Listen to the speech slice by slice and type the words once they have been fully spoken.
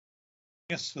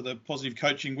us for the positive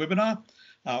coaching webinar.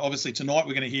 Obviously tonight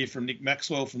we're going to hear from Nick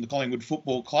Maxwell from the Collingwood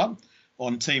Football Club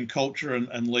on team culture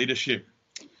and leadership.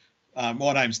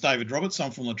 My name's David Roberts.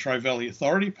 I'm from Latrobe Valley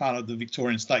Authority, part of the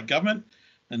Victorian State Government,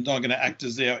 and I'm going to act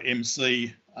as our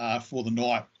MC for the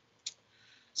night.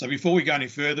 So before we go any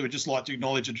further, we'd just like to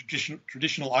acknowledge the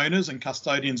traditional owners and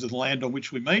custodians of the land on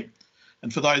which we meet.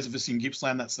 And for those of us in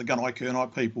Gippsland, that's the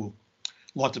Gunai-Kurnai people.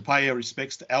 I'd like to pay our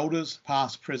respects to elders,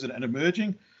 past, present and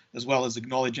emerging, as well as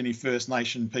acknowledge any First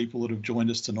Nation people that have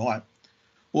joined us tonight.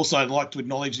 Also, I'd like to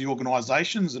acknowledge the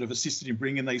organisations that have assisted in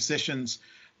bringing these sessions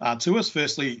to us.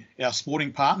 Firstly, our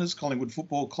sporting partners, Collingwood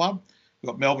Football Club. We've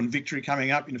got Melbourne Victory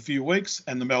coming up in a few weeks,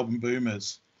 and the Melbourne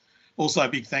Boomers. Also, a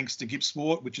big thanks to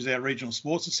GippSport, which is our regional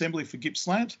sports assembly for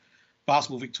Gippsland,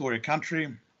 Basketball Victoria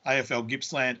Country, AFL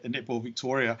Gippsland and Netball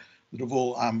Victoria that have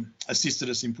all assisted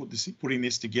us in putting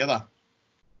this together.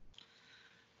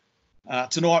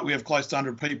 Tonight we have close to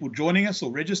 100 people joining us or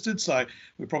registered, so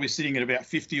we're probably sitting at about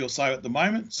 50 or so at the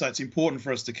moment. So it's important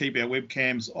for us to keep our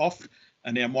webcams off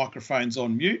and our microphones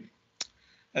on mute.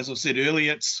 As I said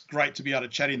earlier, it's great to be able to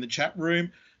chat in the chat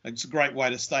room. It's a great way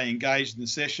to stay engaged in the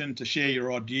session, to share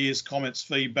your ideas, comments,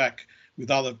 feedback with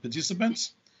other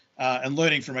participants. And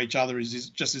learning from each other is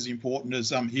just as important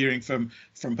as hearing from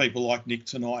people like Nick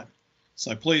tonight.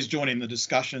 So please join in the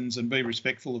discussions and be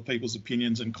respectful of people's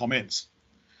opinions and comments.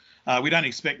 We don't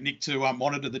expect Nick to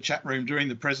monitor the chat room during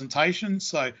the presentation,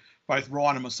 so both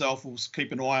Ryan and myself will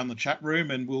keep an eye on the chat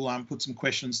room, and we'll put some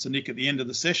questions to Nick at the end of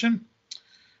the session.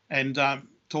 And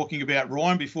talking about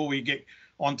Ryan, before we get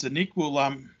on to Nick,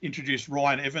 we'll introduce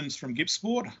Ryan Evans from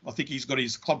GippSport. I think he's got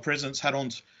his club president's hat on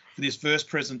for this first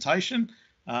presentation,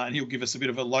 and he'll give us a bit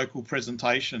of a local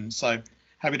presentation. So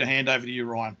happy to hand over to you,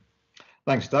 Ryan.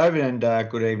 Thanks, David, and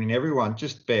good evening, everyone.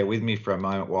 Just bear with me for a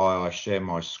moment while I share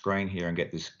my screen here and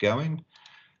get this going.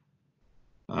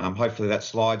 Hopefully that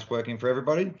slide's working for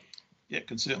everybody. Yeah,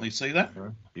 can certainly see that.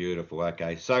 Beautiful.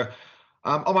 Okay, so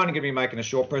I'm only going to be making a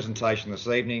short presentation this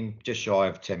evening, just shy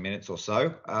of 10 minutes or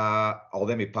so. I'll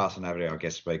then be passing over to our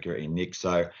guest speaker, Nick.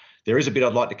 So there is a bit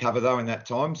I'd like to cover, though, in that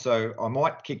time. So I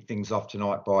might kick things off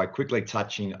tonight by quickly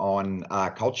touching on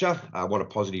culture, what a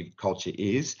positive culture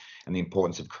is, and the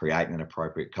importance of creating an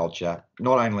appropriate culture,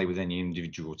 not only within your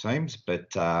individual teams, but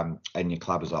in your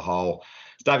club as a whole.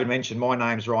 As David mentioned, my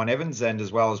name's Ryan Evans, and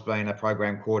as well as being a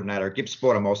program coordinator at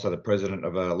GippSport, I'm also the president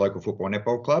of a local football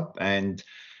netball club. And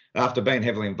after being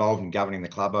heavily involved in governing the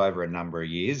club over a number of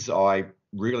years, I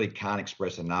really can't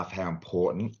express enough how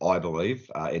important I believe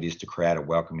it is to create a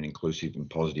welcoming, inclusive and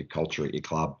positive culture at your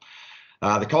club.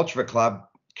 The culture of a club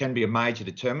can be a major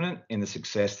determinant in the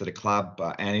success that a club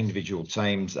and individual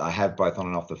teams have both on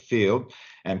and off the field.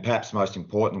 And perhaps most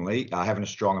importantly, having a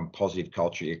strong and positive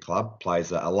culture at your club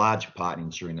plays a large part in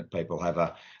ensuring that people have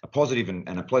a positive and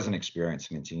a pleasant experience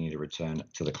and continue to return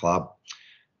to the club.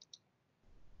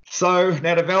 So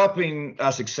now, developing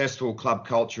a successful club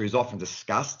culture is often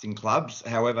discussed in clubs.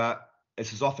 However,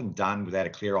 this is often done without a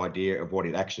clear idea of what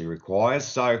it actually requires.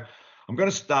 So I'm going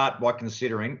to start by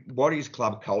considering what is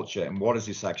club culture and what does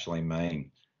this actually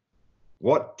mean?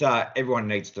 What everyone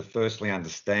needs to firstly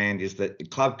understand is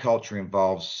that club culture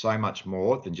involves so much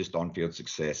more than just on-field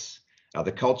success.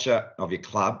 The culture of your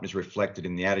club is reflected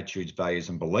in the attitudes, values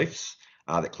and beliefs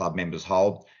that club members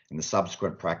hold and the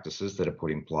subsequent practices that are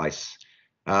put in place.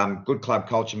 Good club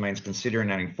culture means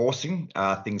considering and enforcing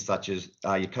things such as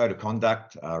your code of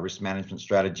conduct, risk management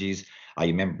strategies,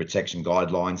 your member protection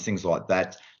guidelines, things like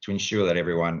that, to ensure that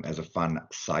everyone has a fun,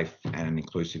 safe and an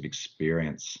inclusive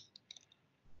experience.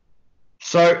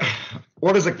 So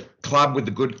what does a club with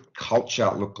a good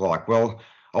culture look like? Well,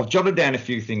 I've jotted down a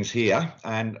few things here,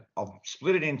 and I've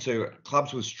split it into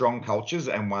clubs with strong cultures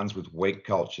and ones with weak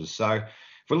cultures. So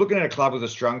if we're looking at a club with a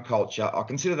strong culture, I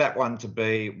consider that one to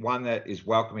be one that is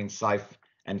welcoming, safe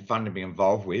and fun to be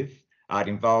involved with. It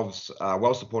involves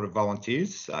well-supported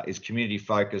volunteers, is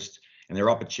community-focused, and there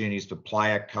are opportunities for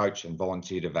player, coach and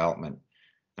volunteer development.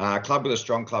 A club with a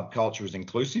strong club culture is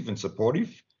inclusive and supportive.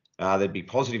 There'd be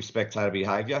positive spectator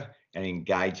behaviour and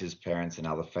engages parents and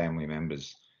other family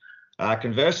members.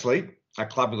 Conversely, a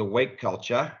club with a weak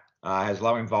culture has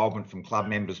low involvement from club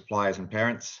members, players and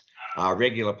parents,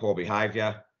 regular poor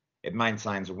behaviour. It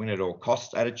maintains a win at all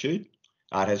cost attitude.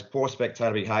 It has poor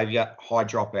spectator behaviour, high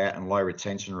dropout and low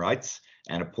retention rates,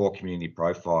 and a poor community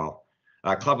profile.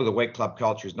 A club with a weak club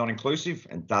culture is not inclusive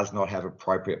and does not have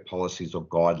appropriate policies or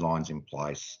guidelines in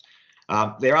place.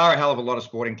 There are a hell of a lot of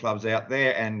sporting clubs out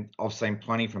there, and I've seen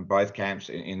plenty from both camps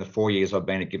in the 4 years I've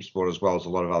been at GippSport, as well as a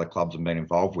lot of other clubs I've been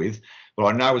involved with. But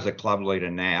I know as a club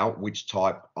leader now which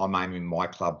type I'm aiming my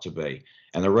club to be.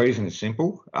 And the reason is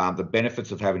simple. The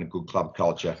benefits of having a good club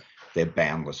culture they're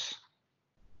boundless.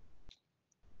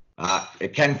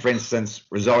 It can, for instance,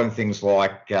 result in things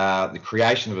like the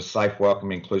creation of a safe,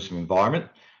 welcoming, inclusive environment,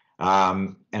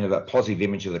 and of a positive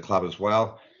image of the club as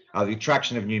well. The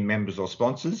attraction of new members or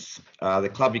sponsors, the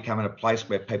club becoming a place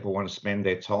where people want to spend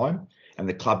their time, and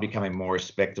the club becoming more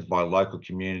respected by local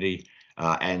community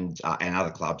and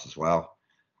other clubs as well.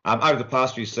 Over the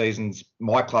past few seasons,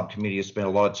 my club committee has spent a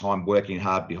lot of time working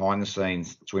hard behind the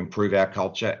scenes to improve our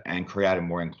culture and create a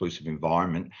more inclusive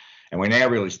environment. And we're now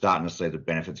really starting to see the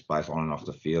benefits both on and off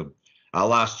the field.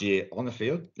 Last year on the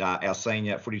field, our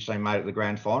senior footy team made it to the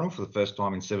grand final for the first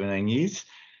time in 17 years.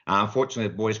 Unfortunately,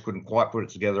 the boys couldn't quite put it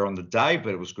together on the day,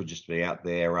 but it was good just to be out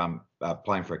there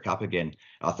playing for a cup again.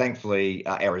 Thankfully,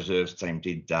 our reserves team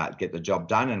did get the job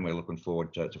done, and we're looking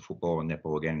forward to football and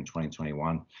netball again in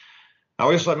 2021.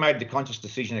 We also made the conscious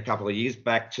decision a couple of years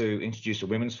back to introduce a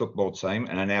women's football team,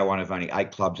 and are now one of only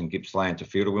 8 clubs in Gippsland to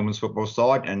field a women's football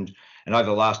side. And over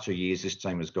the last 2 years, this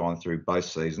team has gone through both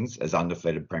seasons as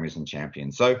undefeated premiers and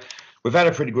champions. So we've had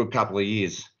a pretty good couple of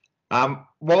years.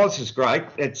 While this is great,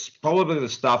 it's probably the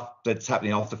stuff that's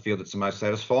happening off the field that's the most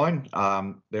satisfying.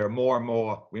 There are more and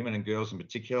more women and girls in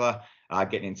particular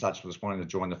getting in touch with us wanting to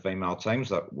join the female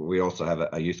teams. We also have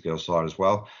a youth girls side as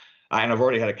well. And I've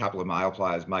already had a couple of male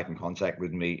players making contact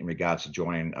with me in regards to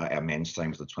joining our men's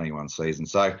teams for the 21 season.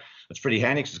 So it's pretty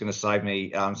handy because it's going to save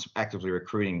me actively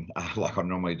recruiting like I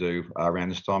normally do around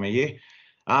this time of year.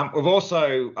 We've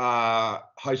also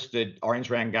hosted Orange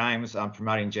Round games,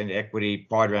 promoting gender equity,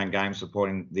 Pride Round games,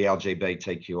 supporting the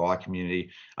LGBTQI community,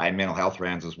 and mental health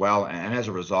rounds as well. And as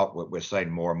a result, we're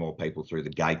seeing more and more people through the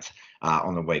gate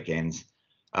on the weekends.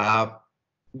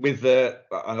 With a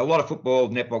lot of football,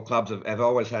 netball clubs have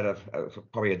always had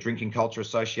probably a drinking culture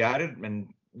associated, and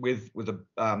with the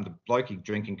blokey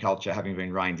drinking culture having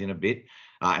been reined in a bit,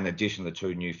 in addition to the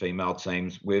 2 new female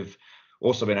teams, we've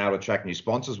also been able to attract new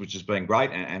sponsors, which has been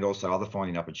great, and also other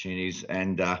finding opportunities.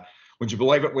 And would you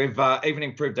believe it, we've even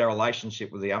improved our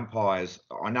relationship with the umpires.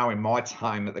 I know in my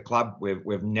time at the club,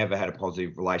 we've never had a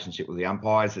positive relationship with the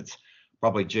umpires. It's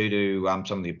probably due to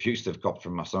some of the abuse they've got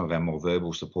from some of our more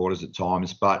verbal supporters at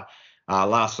times. But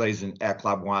last season, our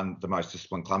club won the Most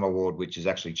Disciplined Club Award, which is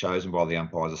actually chosen by the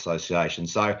Umpires Association.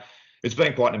 So it's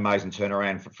been quite an amazing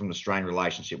turnaround from the strained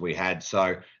relationship we had.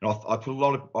 So I put a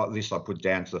lot of this I put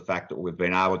down to the fact that we've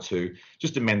been able to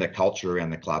just amend the culture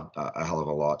around the club a hell of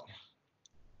a lot.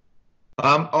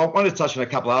 I want to touch on a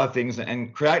couple of other things,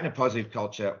 and creating a positive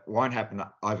culture won't happen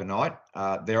overnight.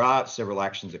 There are several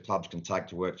actions that clubs can take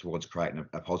to work towards creating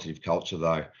a positive culture,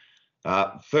 though.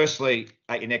 Firstly,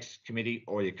 at your next committee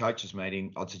or your coaches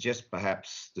meeting, I'd suggest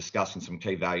perhaps discussing some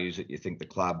key values that you think the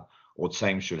club or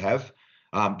team should have.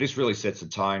 This really sets the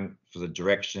tone for the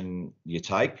direction you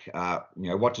take.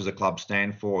 What does the club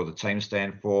stand for, or the team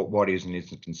stand for? What is and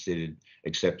isn't considered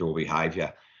acceptable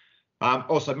behaviour?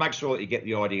 Also, make sure that you get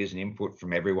the ideas and input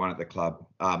from everyone at the club,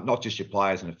 not just your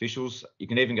players and officials. You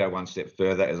can even go one step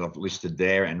further, as I've listed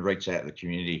there, and reach out to the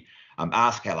community.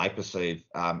 Ask how they perceive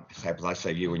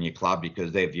you and your club,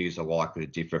 because their views are likely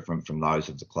to differ from those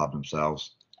of the club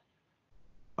themselves.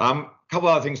 A couple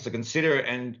of other things to consider,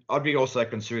 and I'd be also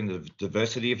considering the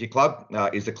diversity of your club.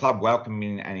 Is the club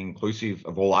welcoming and inclusive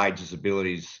of all ages,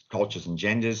 abilities, cultures and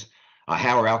genders?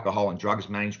 How are alcohol and drugs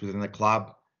managed within the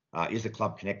club? Is the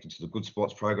club connected to the Good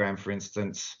Sports program, for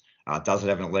instance? Does it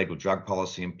have an illegal drug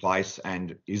policy in place?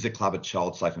 And is the club a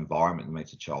child-safe environment that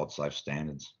meets the child-safe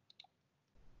standards?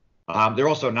 There are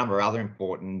also a number of other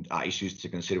important issues to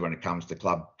consider when it comes to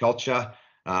club culture.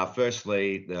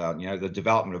 Firstly, the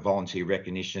development of volunteer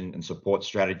recognition and support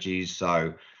strategies.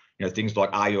 So, things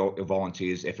like, are your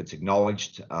volunteers' efforts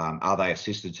acknowledged? Are they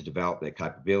assisted to develop their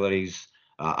capabilities?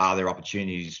 Are there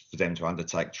opportunities for them to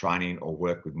undertake training or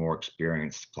work with more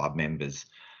experienced club members?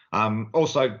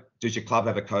 Also, does your club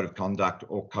have a code of conduct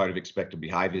or code of expected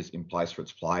behaviours in place for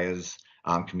its players,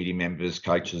 committee members,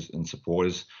 coaches and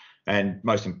supporters? And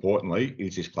most importantly,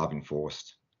 is this club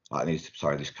enforced? This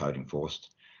code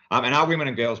enforced? And are women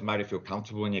and girls made to feel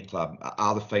comfortable in your club?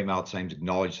 Are the female teams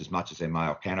acknowledged as much as their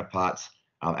male counterparts?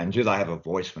 And do they have a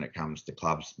voice when it comes to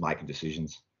clubs making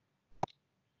decisions?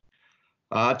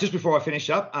 Just before I finish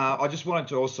up, I just wanted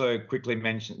to also quickly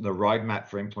mention the roadmap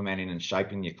for implementing and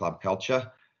shaping your club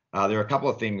culture. There are a couple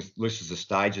of things listed as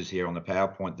stages here on the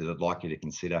PowerPoint that I'd like you to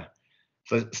consider.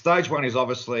 So stage 1 is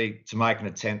obviously to make an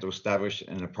attempt to establish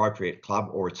an appropriate club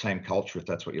or a team culture, if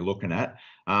that's what you're looking at.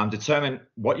 Determine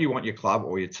what you want your club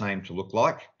or your team to look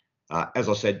like. As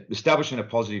I said, establishing a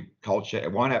positive culture,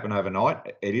 it won't happen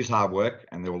overnight. It is hard work,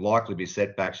 and there will likely be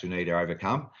setbacks you need to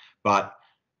overcome, but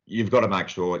you've got to make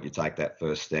sure you take that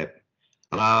first step.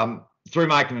 Through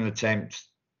making an attempt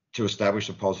to establish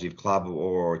a positive club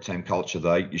or a team culture,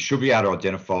 though, you should be able to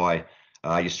identify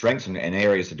your strengths and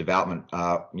areas of development.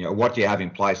 What do you have in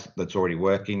place that's already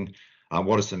working?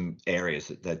 What are some areas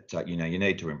that you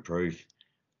need to improve?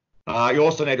 You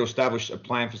also need to establish a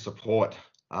plan for support.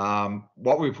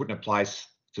 What we put in place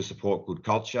to support good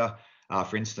culture,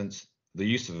 for instance, the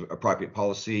use of appropriate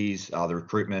policies, the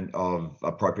recruitment of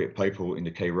appropriate people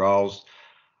into key roles,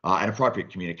 and appropriate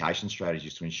communication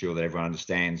strategies to ensure that everyone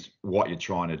understands what you're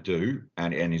trying to do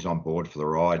and is on board for the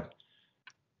ride.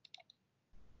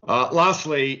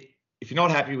 Lastly, if you're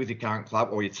not happy with your current club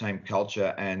or your team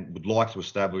culture and would like to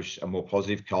establish a more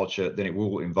positive culture, then it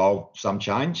will involve some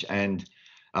change. And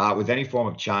with any form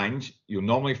of change, you'll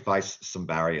normally face some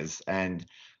barriers. And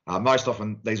most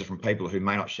often, these are from people who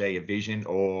may not share your vision,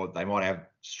 or they might have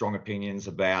strong opinions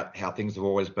about how things have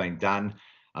always been done.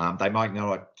 They might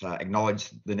not acknowledge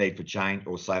the need for change,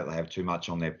 or say that they have too much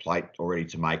on their plate already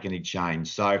to make any change.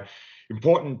 So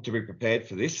important to be prepared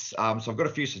for this. So I've got a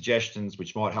few suggestions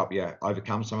which might help you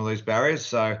overcome some of these barriers.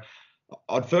 So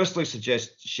I'd firstly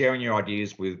suggest sharing your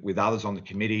ideas with others on the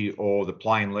committee or the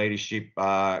playing leadership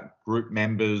group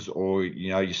members, or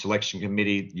your selection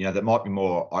committee, that might be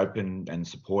more open and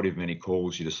supportive of any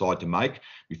calls you decide to make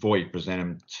before you present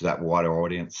them to that wider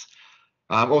audience.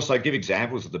 Also give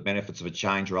examples of the benefits of a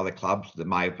change or other clubs that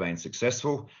may have been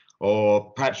successful, or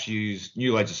perhaps use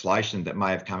new legislation that may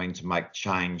have come in to make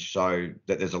change so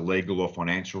that there's a legal or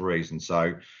financial reason.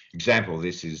 So example of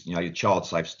this is, your child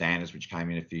safe standards, which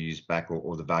came in a few years back,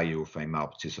 or the value of female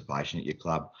participation at your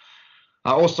club.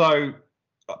 Also,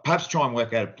 perhaps try and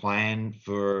work out a plan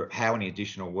for how any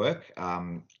additional work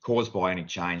caused by any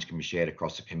change can be shared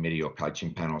across the committee or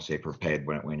coaching panel, so you're prepared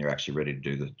when you're actually ready to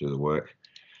do the work.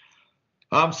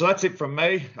 So that's it from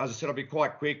me. As I said, I'll be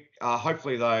quite quick.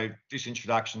 Hopefully, though, this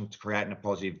introduction to creating a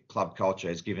positive club culture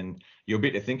has given you a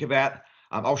bit to think about.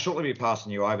 I'll shortly be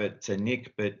passing you over to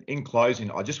Nick, but in closing,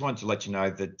 I just wanted to let you know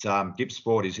that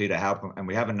GippSport is here to help, and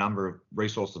we have a number of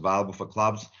resources available for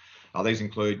clubs. These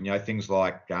include, things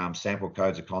like sample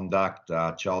codes of conduct,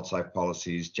 child safe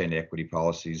policies, gender equity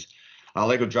policies,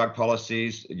 legal drug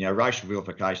policies, racial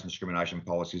vilification, discrimination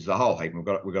policies, the whole heap. We've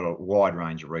got a wide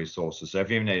range of resources. So if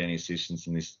you ever need any assistance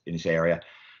in this area,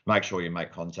 make sure you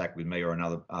make contact with me or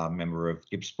another member of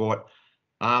GippSport.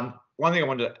 One thing I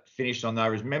wanted to finish on,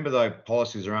 though, is remember, though,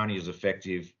 policies are only as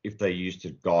effective if they're used to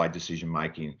guide decision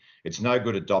making. It's no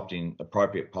good adopting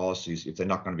appropriate policies if they're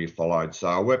not going to be followed. So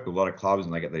I work with a lot of clubs,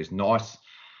 and they get these nice,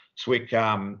 slick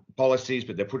policies,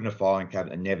 but they're put in a filing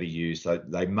cabinet and never used. So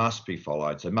they must be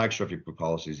followed. So make sure if you put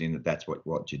policies in that's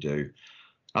what you do.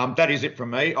 That is it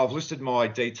from me. I've listed my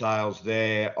details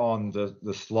there on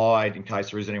the slide in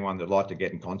case there is anyone that'd like to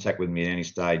get in contact with me at any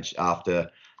stage after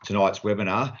tonight's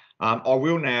webinar. I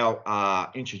will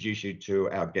now introduce you to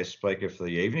our guest speaker for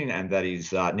the evening, and that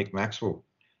is Nick Maxwell.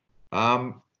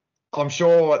 I'm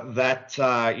sure that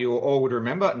you all would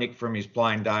remember Nick from his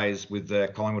playing days with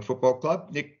the Collingwood Football Club.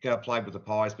 Nick played with the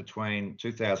Pies between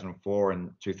 2004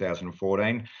 and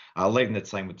 2014, leading the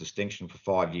team with distinction for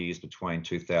 5 years between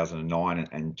 2009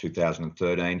 and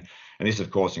 2013. And this, of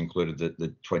course, included the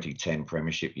 2010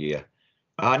 Premiership year.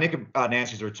 Nick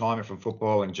announced his retirement from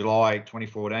football in July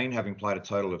 2014, having played a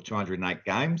total of 208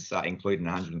 games, including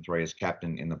 103 as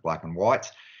captain in the black and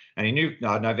white. And in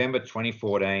November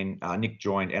 2014, Nick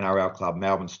joined NRL club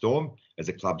Melbourne Storm as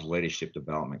the club's leadership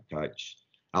development coach.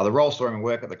 The role saw him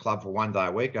work at the club for 1 day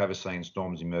a week, overseeing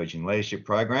Storm's emerging leadership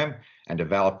program and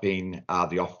developing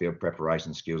the off-field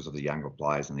preparation skills of the younger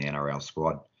players in the NRL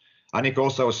squad. Nick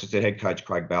also assisted head coach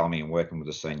Craig Bellamy in working with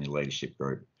the senior leadership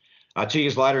group. 2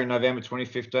 years later, in November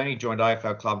 2015, he joined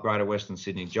AFL club Greater Western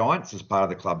Sydney Giants as part of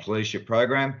the club's leadership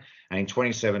program. And in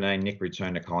 2017, Nick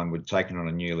returned to Collingwood, taking on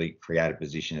a newly created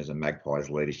position as a Magpies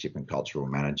leadership and cultural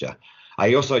manager.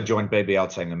 He also joined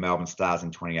BBL team the Melbourne Stars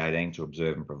in 2018 to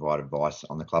observe and provide advice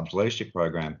on the club's leadership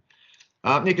program.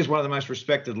 Nick is one of the most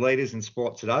respected leaders in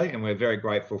sport today, and we're very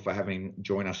grateful for having him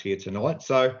join us here tonight.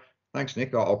 So thanks,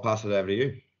 Nick. I'll pass it over to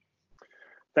you.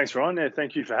 Thanks, Ryan. Yeah,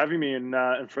 thank you for having me, and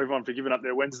for everyone for giving up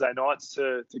their Wednesday nights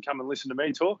to come and listen to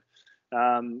me talk.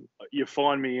 You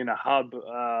find me in a hub.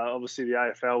 Obviously, the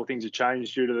AFL, things have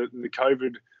changed due to the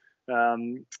COVID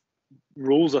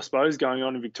rules, I suppose, going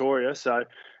on in Victoria. So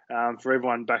for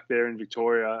everyone back there in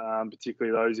Victoria,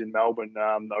 particularly those in Melbourne,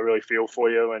 I really feel for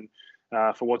you and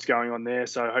for what's going on there.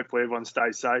 So hopefully everyone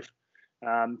stays safe.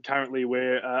 Currently,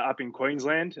 we're up in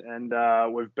Queensland, and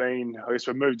we've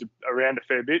moved around a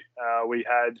fair bit. We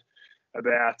had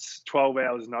about 12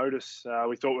 hours notice.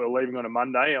 We thought we were leaving on a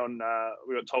Monday.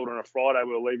 We got told on a Friday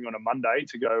we were leaving on a Monday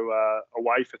to go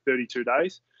away for 32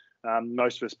 days.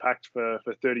 Most of us packed for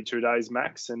 32 days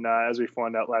max, and as we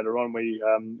find out later on, we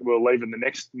were leaving the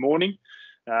next morning.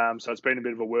 So it's been a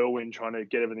bit of a whirlwind trying to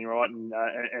get everything right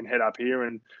and head up here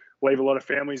and leave a lot of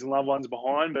families and loved ones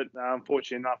behind. But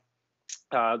fortunately enough,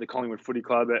 the Collingwood Footy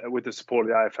Club, with the support of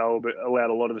the AFL, allowed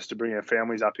a lot of us to bring our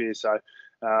families up here. So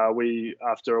we,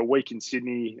 after a week in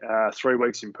Sydney, 3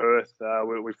 weeks in Perth,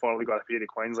 we finally got up here to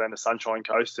Queensland, the Sunshine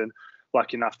Coast, and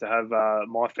lucky enough to have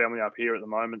my family up here at the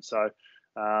moment. So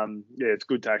it's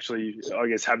good to actually, I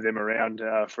guess, have them around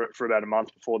for about a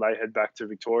month before they head back to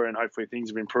Victoria, and hopefully things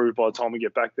have improved by the time we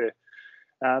get back there.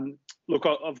 Look,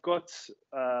 I've got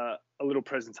a little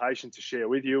presentation to share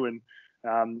with you, and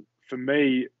for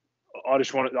me, I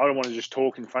don't want to just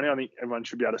talk in front of you. I think everyone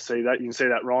should be able to see that. You can see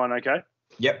that, Ryan, okay?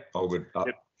 Yep, all good.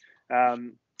 Yep.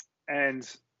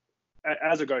 And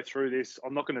as I go through this,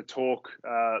 I'm not going to talk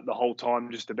the whole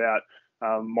time just about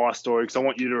my story, because I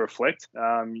want you to reflect.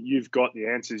 You've got the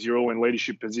answers. You're all in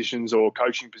leadership positions or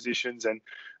coaching positions, and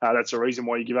that's the reason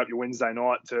why you give up your Wednesday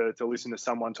night to listen to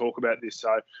someone talk about this.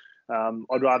 So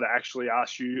I'd rather actually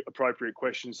ask you appropriate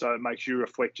questions so it makes you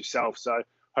reflect yourself. So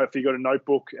hopefully you've got a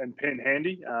notebook and pen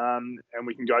handy, and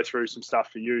we can go through some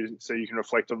stuff for you so you can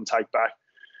reflect on and take back.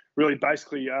 Really,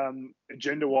 basically,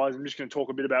 agenda-wise, I'm just going to talk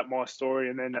a bit about my story,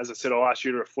 and then, as I said, I'll ask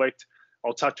you to reflect.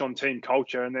 I'll touch on team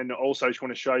culture, and then also just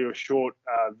want to show you a short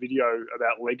video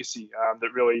about legacy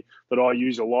that I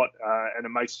use a lot, and it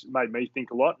made me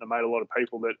think a lot, and it made a lot of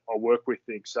people that I work with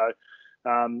think. So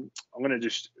I'm going to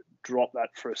just drop that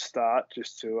for a start,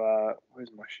 just to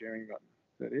where's my sharing button?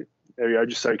 Is that it? There we go,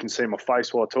 just so you can see my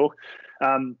face while I talk.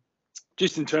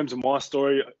 Just in terms of my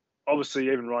story, obviously,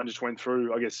 even Ryan just went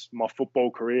through, I guess, my football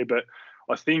career, but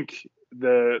I think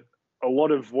a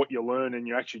lot of what you learn in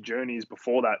your actual journey is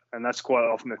before that, and that's quite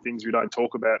often the things we don't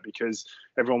talk about because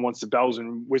everyone wants the bells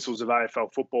and whistles of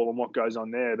AFL football and what goes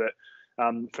on there. But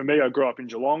for me, I grew up in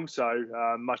Geelong, so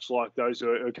much like those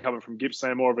who are coming from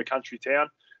Gippsland, more of a country town,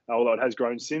 although it has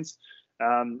grown since.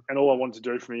 And all I wanted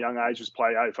to do from a young age was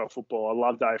play AFL football. I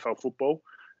loved AFL football.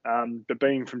 But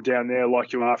being from down there,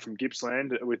 like you are from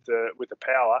Gippsland, with the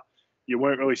power, you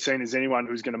weren't really seen as anyone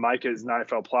who's going to make it as an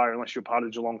AFL player unless you're part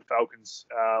of Geelong Falcons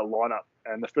lineup.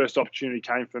 And the first opportunity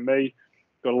came for me.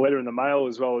 Got a letter in the mail,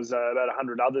 as well as about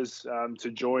 100 others,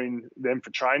 to join them for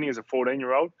training as a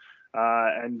 14-year-old.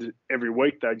 And every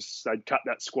week they'd cut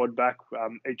that squad back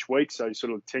each week, so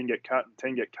sort of 10 get cut.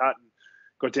 And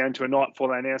got down to a night before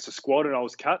they announced the squad, and I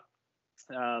was cut.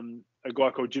 A guy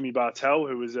called Jimmy Bartell,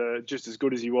 who was just as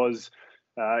good as he was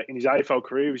in his AFL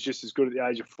career, he was just as good at the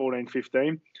age of 14,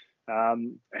 15.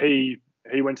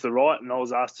 He went to the right, and I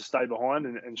was asked to stay behind,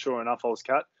 and sure enough, I was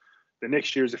cut. The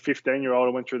next year, as a 15-year-old,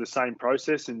 I went through the same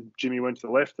process, and Jimmy went to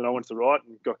the left, and I went to the right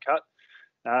and got cut.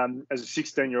 As a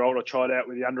 16-year-old, I tried out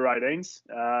with the under-18s,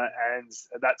 and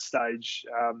at that stage,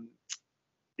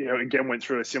 again, went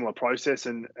through a similar process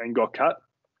and got cut.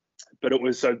 But it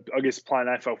was, so I guess playing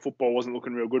AFL football wasn't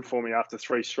looking real good for me after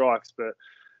 3 strikes. But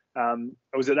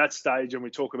it was at that stage, and we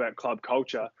talk about club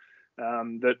culture,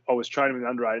 that I was training with the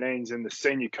under-18s, and the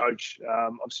senior coach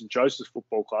of St Joseph's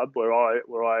Football Club, where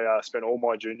I spent all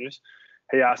my juniors,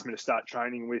 he asked me to start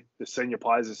training with the senior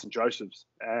players at St Joseph's.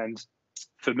 And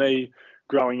for me,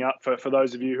 growing up, for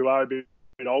those of you who are a bit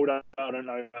older, I don't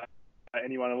know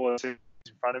anyone of all that's in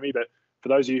front of me, but for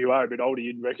those of you who are a bit older,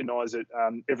 you'd recognise that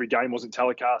every game wasn't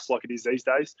telecast like it is these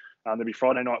days. There'd be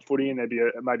Friday night footy, and there'd be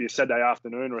maybe a Saturday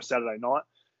afternoon or a Saturday night.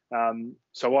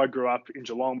 So I grew up in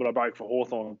Geelong, but I broke for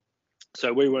Hawthorn.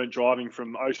 So we weren't driving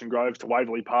from Ocean Grove to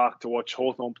Waverley Park to watch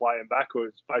Hawthorn play and back. It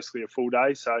was basically a full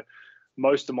day. So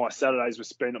most of my Saturdays were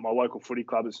spent at my local footy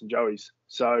club at St Joey's.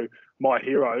 So my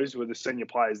heroes were the senior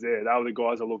players there. They were the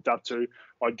guys I looked up to.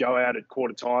 I'd go out at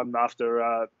quarter time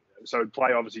after, so I'd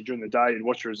play obviously during the day and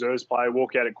watch the reserves play,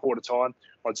 walk out at quarter time.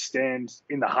 I'd stand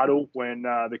in the huddle when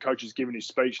the coach is giving his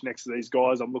speech next to these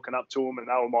guys. I'm looking up to them, and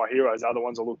they were my heroes. They're the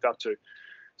ones I looked up to.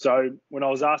 So when I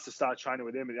was asked to start training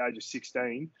with them at the age of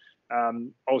 16,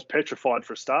 I was petrified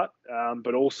for a start,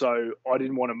 but also I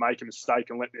didn't want to make a mistake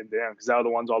and let them down because they were the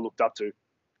ones I looked up to.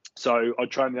 So I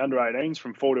trained the under-18s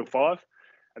from 4 till 5,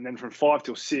 and then from 5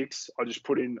 till 6, I just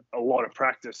put in a lot of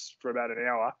practice for about an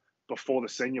hour before the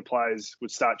senior players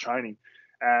would start training.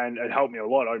 And it helped me a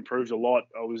lot. I improved a lot.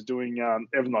 I was doing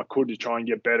everything I could to try and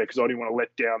get better because I didn't want to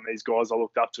let down these guys I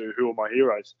looked up to who were my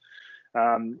heroes.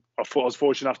 I was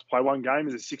fortunate enough to play one game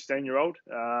as a 16-year-old.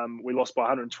 We lost by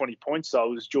 120 points, so I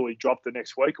was duly dropped the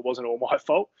next week. It wasn't all my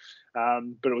fault,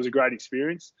 but it was a great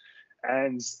experience.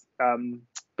 And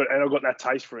I got that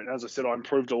taste for it. And as I said, I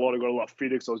improved a lot. I got a lot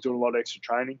fitter because I was doing a lot of extra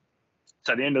training.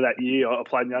 So at the end of that year, I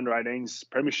played in the under-18s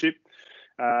premiership.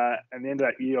 And at the end of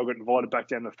that year, I got invited back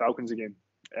down to the Falcons again.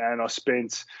 and I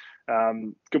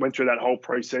went through that whole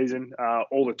pre-season,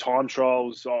 all the time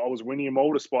trials. I was winning them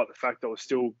all, despite the fact I was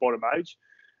still bottom age,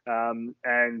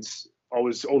 and all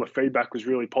the feedback was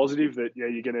really positive that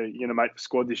you're gonna make the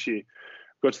squad this year.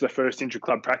 Got to the first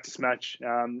intra-club practice match,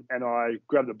 and I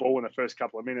grabbed the ball in the first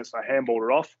couple of minutes. I handballed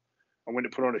it off. I went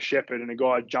to put on a shepherd, and a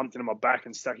guy jumped into my back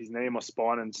and stuck his knee in my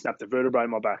spine and snapped a vertebrae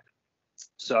in my back.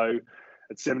 So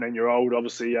at 17-year-old,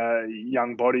 obviously a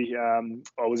young body,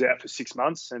 I was out for 6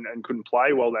 months and couldn't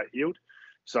play while that healed.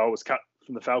 So I was cut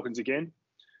from the Falcons again.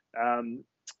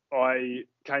 I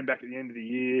came back at the end of the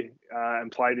year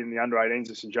and played in the under-18s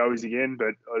at St Joey's again,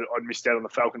 but I'd missed out on the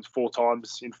Falcons 4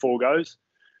 times in 4 goes.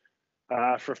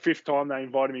 For a 5th time, they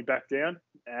invited me back down,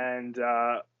 and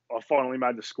I finally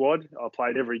made the squad. I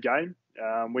played every game.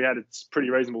 We had a pretty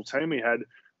reasonable team. We had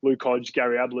Luke Hodge,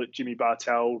 Gary Ablett, Jimmy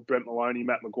Bartell, Brent Maloney,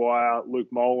 Matt Maguire, Luke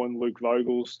Molan, Luke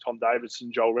Vogels, Tom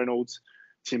Davidson, Joel Reynolds,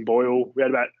 Tim Boyle. We had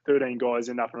about 13 guys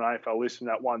end up on an AFL list from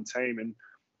that one team, and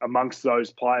amongst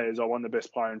those players, I won the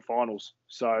best player in finals.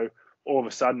 So all of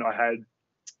a sudden, I had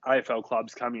AFL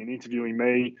clubs coming and interviewing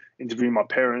me, interviewing my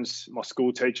parents, my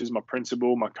school teachers, my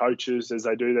principal, my coaches, as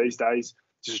they do these days,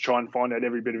 just to try and find out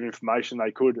every bit of information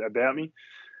they could about me.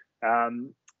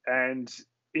 And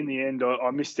in the end,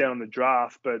 I missed out on the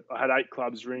draft, but I had 8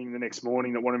 clubs ring the next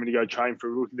morning that wanted me to go train for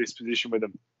a rookie list position with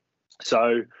them.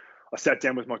 So I sat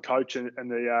down with my coach and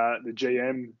the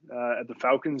GM at the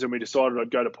Falcons, and we decided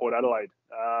I'd go to Port Adelaide.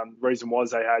 Reason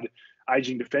was they had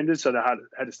ageing defenders, so they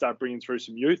had to start bringing through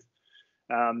some youth.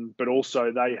 But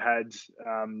also they had,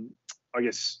 I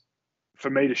guess, for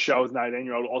me to show as an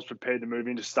 18-year-old, I was prepared to move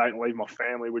interstate and leave my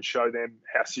family, would show them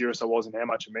how serious I was and how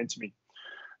much it meant to me.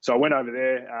 So I went over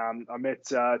there. I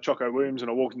met Choco Williams,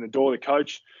 and I walked in the door, the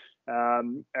coach,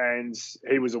 and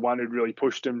he was the one who'd really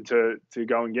pushed him to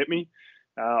go and get me.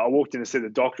 I walked in to see the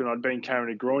doctor, and I'd been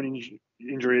carrying a groin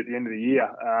injury at the end of the year,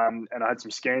 and I had some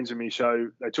scans with me.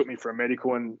 So they took me for a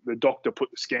medical, and the doctor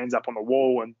put the scans up on the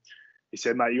wall, and he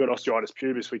said, "Mate, you got osteitis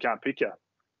pubis. We can't pick you."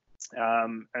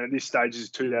 And at this stage, this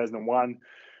is 2001.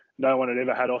 No one had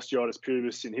ever had osteitis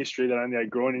pubis in history. They only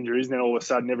had groin injuries, and then all of a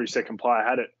sudden, every second player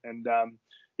had it. And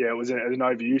it was an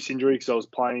overuse injury because I was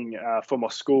playing for my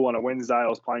school on a Wednesday. I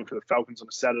was playing for the Falcons on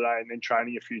a Saturday, and then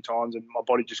training a few times, and my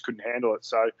body just couldn't handle it.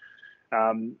 So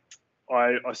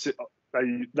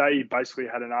they basically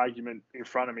had an argument in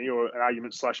front of me, or an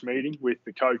argument/meeting with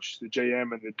the coach, the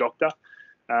GM, and the doctor.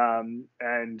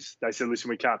 And they said, "Listen,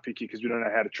 we can't pick you because we don't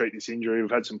know how to treat this injury.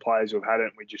 We've had some players who have had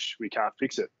it, and we can't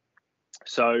fix it."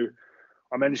 So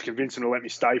I managed to convince them to let me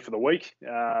stay for the week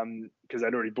because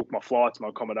they'd already booked my flights, my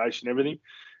accommodation, everything.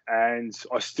 And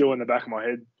I still, in the back of my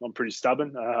head, I'm pretty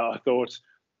stubborn. I thought,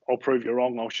 I'll prove you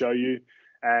wrong. I'll show you.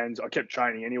 And I kept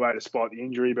training anyway, despite the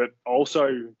injury. But I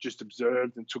also just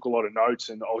observed and took a lot of notes.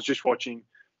 And I was just watching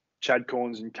Chad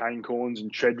Corns and Kane Corns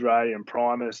and Treadray and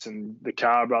Primus and the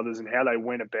Carr brothers, and how they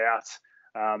went about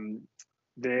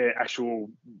their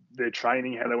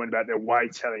training, how they went about their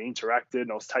weights, how they interacted.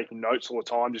 And I was taking notes all the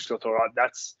time, just because I thought, all right,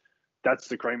 that's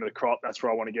the cream of the crop. That's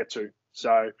where I want to get to.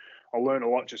 So I learned a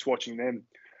lot just watching them.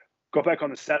 Got back on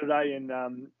the Saturday, and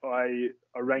I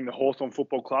rang the Hawthorn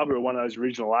Football Club, who were one of those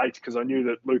original 8, because I knew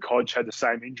that Luke Hodge had the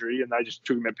same injury, and they just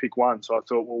took him at pick 1. So I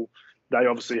thought, well, they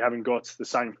obviously haven't got the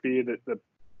same fear that the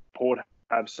Port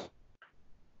have.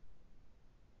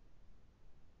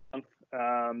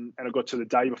 And I got to the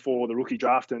day before the rookie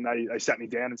draft, and they sat me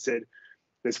down and said,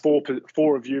 "There's four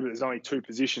of you, but there's only 2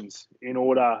 positions. In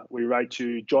order, we rate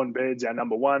you: John Baird's our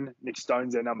number 1, Nick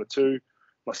Stone's our number 2,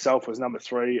 myself was number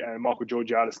 3, and Michael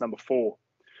Georgiadis number 4.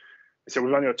 So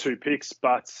we've only got 2 picks,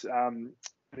 but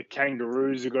the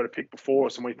Kangaroos have got a pick before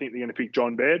us, and we think they're going to pick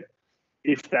John Baird.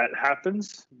 If that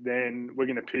happens, then we're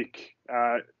going to pick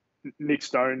Nick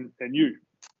Stone and you."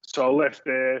 So I left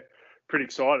there pretty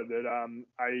excited that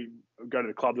I go to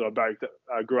the club that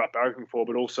I grew up barracking for,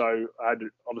 but also I had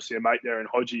obviously a mate there in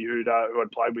Hodgie who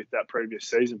I'd played with that previous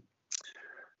season.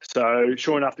 So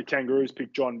sure enough, the Kangaroos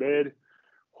picked John Baird,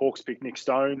 Hawks picked Nick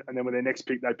Stone, and then with their next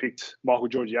pick, they picked Michael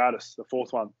Georgiadis, the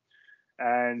 4th one.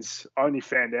 And I only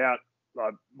found out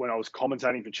when I was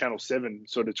commentating for Channel 7,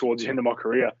 sort of towards the end of my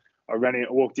career. I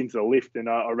walked into the lift, and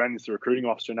I ran into the recruiting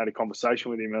officer and had a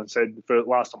conversation with him. And I said, the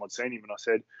last time I'd seen him, and I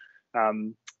said,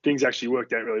 things actually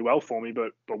worked out really well for me,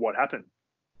 but what happened?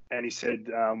 And he said,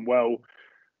 well,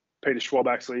 Peter Schwab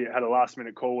actually had a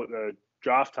last-minute call at the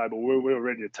draft table. We were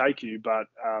ready to take you, but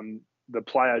the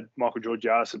player, Michael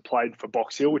Georgiadis, had played for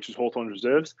Box Hill, which is Hawthorn's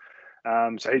reserves.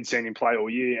 So he'd seen him play all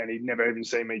year, and he'd never even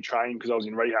seen me train because I was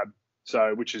in rehab,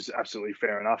 which is absolutely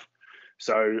fair enough.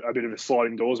 So a bit of a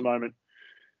sliding doors moment.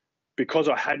 because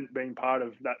I hadn't been part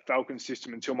of that Falcon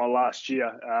system until my last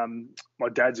year, my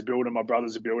dad's a builder, my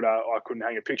brother's a builder. I couldn't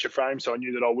hang a picture frame, so I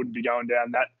knew that I wouldn't be going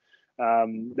down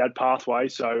that pathway.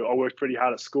 So I worked pretty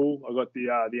hard at school. I got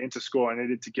the enter score I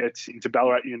needed to get into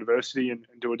Ballarat University and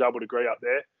do a double degree up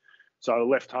there. So I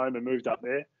left home and moved up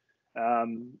there.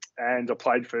 And I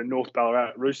played for North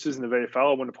Ballarat Roosters in the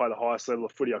VFL. I wanted to play the highest level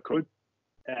of footy I could,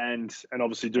 and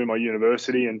obviously do my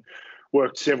university, and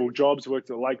worked several jobs. Worked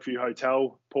at the Lakeview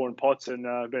Hotel, pouring pots, and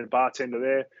been a bartender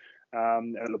there,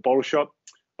 and at the bottle shop.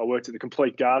 I worked at the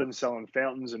Complete Garden, selling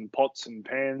fountains and pots and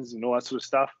pans and all that sort of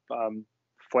stuff,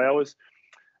 flowers.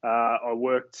 I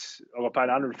got paid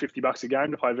 $150 a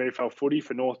game to play VFL footy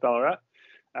for North Ballarat.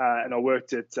 And I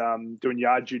worked at doing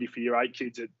yard duty for year 8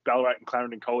 kids at Ballarat and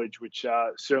Clarendon College, which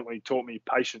certainly taught me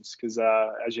patience because,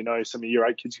 as you know, some of year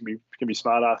 8 kids can be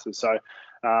smart asses. So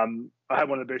I had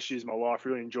one of the best years of my life.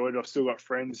 Really enjoyed it. I've still got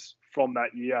friends from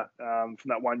that year, from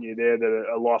that 1 year there, that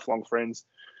are lifelong friends.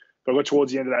 But I got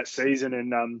towards the end of that season,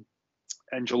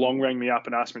 and Geelong rang me up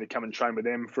and asked me to come and train with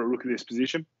them for a look at this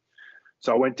position.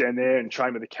 So I went down there and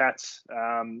trained with the Cats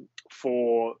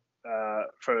for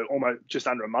almost just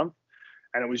under a month.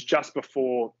 And it was just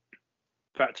before,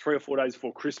 about 3 or 4 days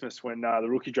before Christmas, when the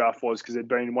rookie draft was, because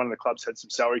one of the clubs had some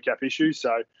salary cap issues,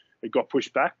 so it got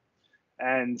pushed back.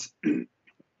 And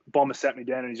Bomber sat me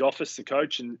down in his office, the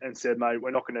coach, and said, "Mate,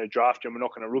 we're not going to draft you and we're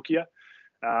not going to rookie you,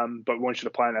 but we want you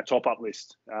to play in our top-up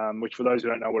list," which, for those who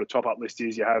don't know what a top-up list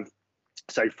is, you have,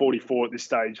 say, 44 at this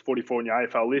stage, 44 in your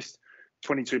AFL list,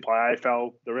 22 play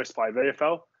AFL, the rest play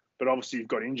VFL. But obviously you've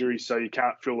got injuries, so you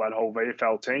can't fill that whole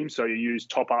VFL team. So you use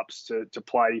top-ups to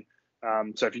play.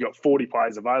 So if you've got 40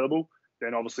 players available,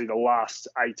 then obviously the last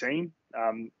 18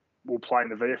 will play in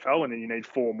the VFL, and then you need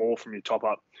 4 more from your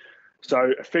top-up.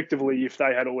 So effectively, if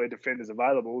they had all their defenders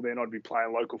available, then I'd be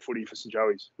playing local footy for St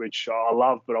Joey's, which I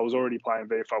love, but I was already playing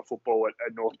VFL football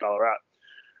at North Ballarat.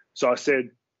 So I said,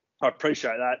 I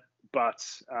appreciate that, but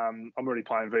I'm already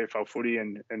playing VFL footy,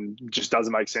 and it just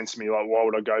doesn't make sense to me. Like, why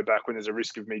would I go back when there's a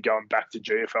risk of me going back to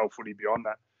GFL footy beyond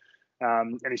that?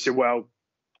 And he said, well,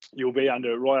 you'll be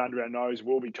right under our nose.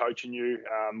 We'll be coaching you.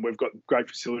 We've got great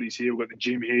facilities here. We've got the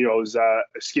gym here. I was a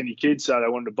skinny kid, so they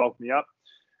wanted to bulk me up.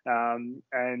 And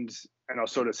I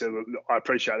sort of said, I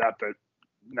appreciate that, but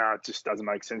no, it just doesn't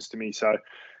make sense to me. So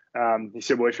he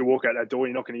said, well, if you walk out that door,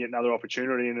 you're not going to get another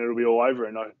opportunity, and it'll be all over.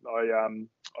 And I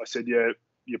said, yeah,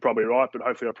 you're probably right, but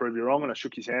hopefully I'll prove you wrong. And I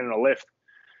shook his hand and I left.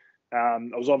 I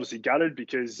was obviously gutted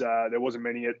because there wasn't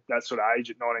many at that sort of age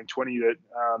at 19, 20 that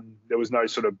there was no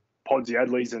sort of Podsy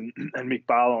Adleys and Mick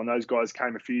Barlow, and those guys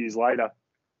came a few years later.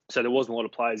 So there wasn't a lot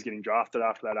of players getting drafted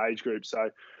after that age group. So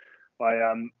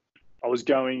I was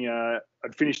going,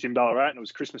 I'd finished in Ballarat and it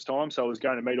was Christmas time. So I was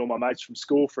going to meet all my mates from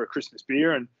school for a Christmas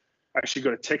beer, and I actually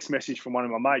got a text message from one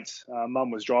of my mates.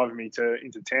 Mum was driving me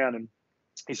into town, and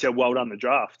he said, well done the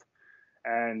draft.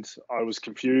 And I was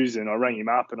confused, and I rang him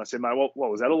up and I said, mate, what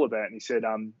was that all about? And he said,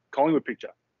 Collingwood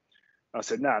picture. I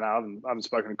said, no, I haven't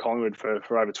spoken to Collingwood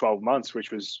for over 12 months,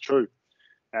 which was true.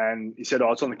 And he said,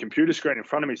 it's on the computer screen in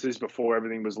front of me. So this is before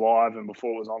everything was live and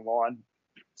before it was online.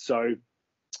 So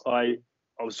I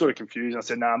was sort of confused. I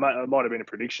said, no, it might have been a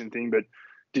prediction thing, but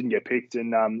didn't get picked.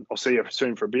 And I'll see you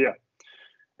soon for a beer.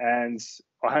 And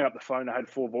I hung up the phone. I had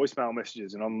 4 voicemail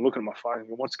messages, and I'm looking at my phone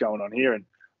and what's going on here? And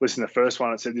listen to the first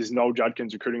one. It said, this is Noel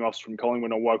Judkins, recruiting officer from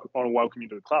Collingwood. I want to welcome you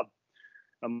to the club.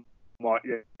 I'm like,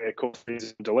 yeah, of course,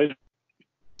 he's deleted.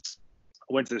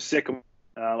 I went to the second.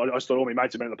 I just thought all my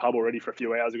mates had been in the pub already for a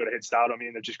few hours. They got a head start on me,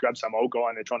 and they just grabbed some old guy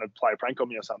and they're trying to play a prank on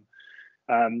me or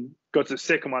something. Got to the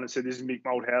second one and said, this is Mick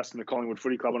Moldhouse from the Collingwood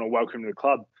Footy Club, and I welcome you to the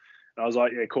club. And I was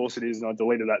like, yeah, of course it is. And I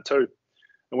deleted that too.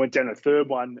 I went down to the third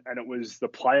one, and it was the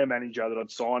player manager that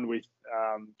I'd signed with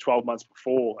 12 months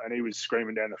before, and he was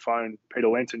screaming down the phone, Peter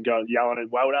Lenton, yelling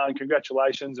and well done,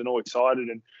 congratulations, and all excited.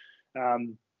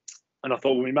 And I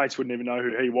thought, well, my mates wouldn't even know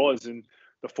who he was. And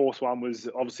the fourth one was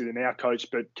obviously the now coach,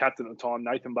 but captain at the time,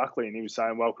 Nathan Buckley, and he was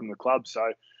saying welcome to the club. So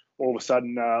all of a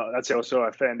sudden, that's how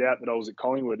I found out that I was at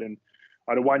Collingwood. And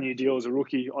I had a 1-year deal as a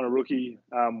rookie on a rookie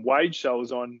wage, so I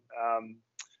was on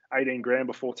 18 grand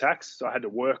before tax. So I had to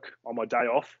work on my day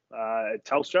off at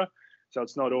Telstra. So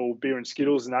it's not all beer and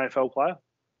Skittles as an AFL player.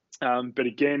 But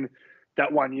again,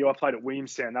 that 1 year I played at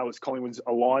Williamstown. That was Collingwood's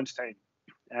Alliance team.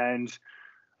 And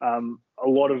a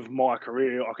lot of my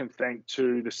career I can thank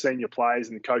to the senior players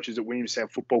and the coaches at Williamstown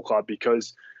Football Club,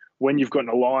 because when you've got an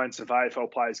alliance of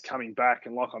AFL players coming back,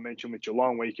 and like I mentioned with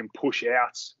Geelong, where you can push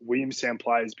out Williamstown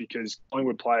players because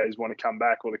Collingwood players want to come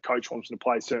back or the coach wants them to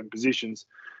play certain positions,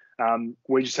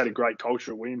 we just had a great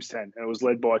culture at Williamstown, and it was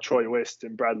led by Troy West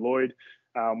and Brad Lloyd.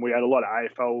 We had a lot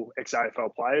of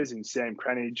ex-AFL players in Sam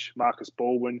Cranage, Marcus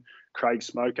Baldwin, Craig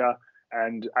Smoker,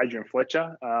 and Adrian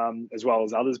Fletcher, as well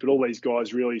as others. But all these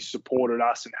guys really supported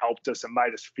us and helped us and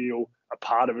made us feel a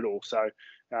part of it all. So,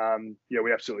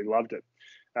 we absolutely loved it.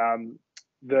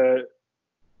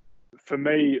 For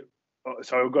me,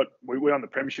 so we won the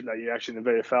premiership that year, actually, in the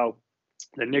VFL.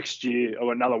 The next year, I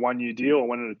got another 1-year deal. I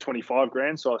went on a 25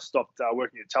 grand, so I stopped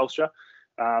working at Telstra.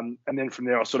 And then from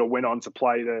there, I sort of went on to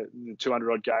play the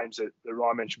 200-odd games that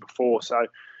Ryan mentioned before. So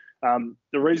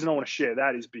the reason I want to share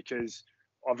that is because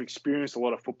I've experienced a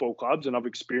lot of football clubs, and I've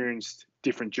experienced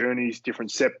different journeys,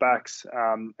 different setbacks,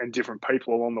 and different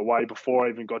people along the way before I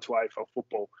even got to AFL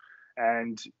football.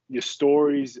 And your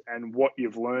stories and what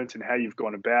you've learned and how you've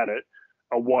gone about it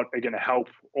are what are going to help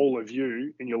all of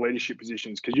you in your leadership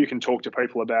positions, because you can talk to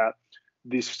people about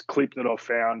this clip that I've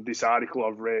found, this article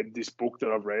I've read, this book that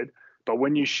I've read. But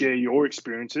when you share your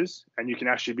experiences and you can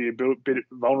actually be a bit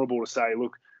vulnerable to say,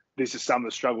 look, this is some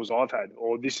of the struggles I've had,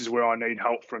 or this is where I need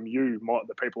help from you,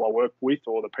 the people I work with,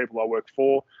 or the people I work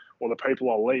for, or the people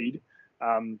I lead,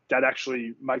 that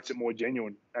actually makes it more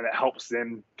genuine, and it helps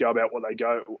them go about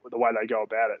the way they go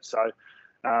about it. So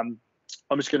I'm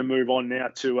just going to move on now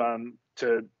to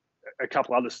a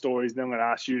couple other stories, and then I'm going to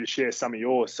ask you to share some of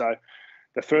yours. So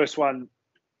the first one,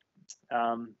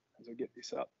 as I get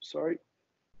this up, sorry.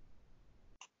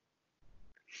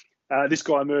 This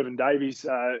guy, Mervyn Davies,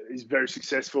 is very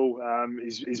successful.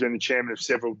 He's been the chairman of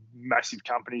several massive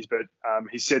companies, but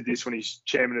he said this when he's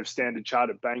chairman of Standard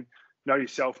Chartered Bank: know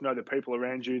yourself, know the people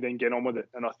around you, then get on with it.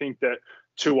 And I think that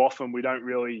too often we don't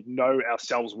really know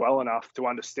ourselves well enough to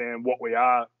understand what we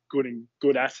are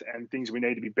good at and things we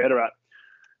need to be better at.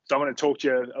 So I'm going to talk to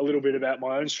you a little bit about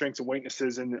my own strengths and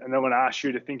weaknesses, and then I'm going to ask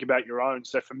you to think about your own.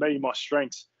 So for me, my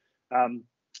strengths,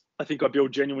 I think I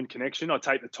build genuine connection. I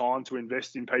take the time to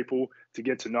invest in people, to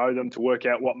get to know them, to work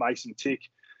out what makes them tick.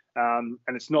 And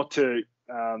it's not to,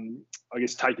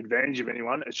 take advantage of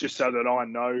anyone. It's just so that I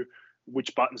know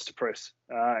which buttons to press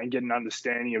and get an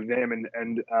understanding of them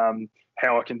and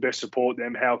how I can best support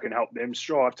them, how I can help them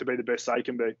strive to be the best they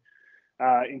can be.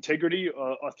 Integrity,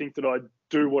 I think that I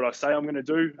do what I say I'm going to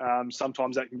do.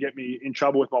 Sometimes that can get me in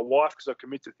trouble with my wife because I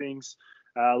commit to things.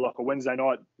 Like a Wednesday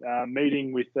night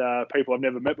meeting with people I've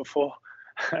never met before.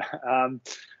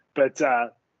 But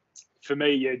for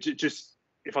me, just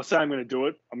if I say I'm going to do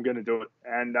it, I'm going to do it.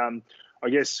 And I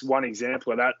guess one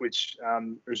example of that, which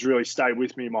has really stayed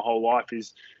with me my whole life,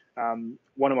 is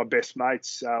one of my best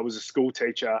mates was a school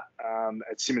teacher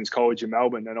at Simmons College in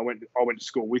Melbourne, and I went to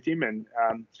school with him. And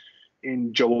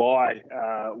in July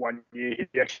 1 year,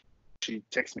 he actually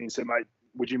texted me and said, "Mate,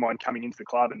 would you mind coming into the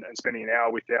club and spending an hour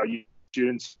with our youth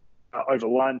students over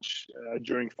lunch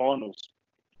during finals?"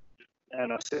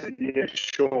 And I said, "Yeah,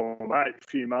 sure, mate." A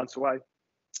few months away,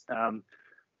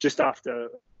 just after,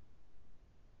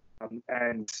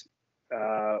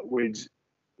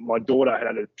 my daughter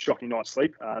had a shocking night's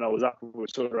sleep, and I was up. We were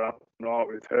sort of up night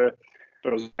with her, but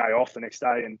it was a day off the next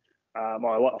day, and I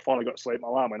finally got to sleep. My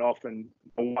alarm went off, and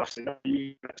my wife said, "No,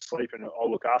 you go to sleep, and I'll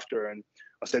look after her." And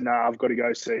I said, "No, I've got to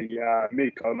go see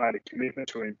Mick. I made a commitment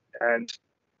to him." And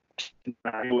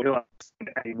he would. I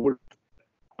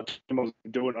was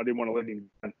doing. I didn't want to let him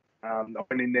down. I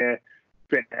went in there,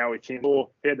 spent an hour with him.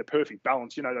 He had the perfect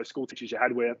balance. You know, those school teachers you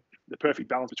had where the perfect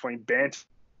balance between banter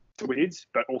with kids,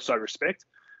 but also respect.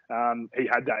 He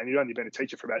had that, and he'd only been a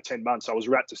teacher for about 10 months. So I was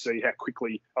rapt to see how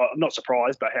quickly, I'm not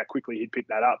surprised, but how quickly he'd picked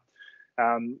that up.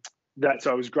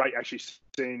 So it was great actually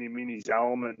seeing him in his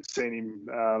element, seeing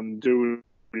him do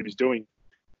what he was doing.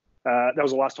 That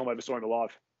was the last time I ever saw him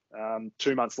alive.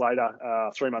 3 months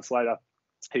later,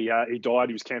 he died.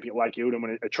 He was camping at Lake Eildon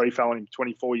when a tree fell on him.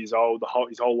 24 years old,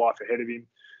 his whole life ahead of him,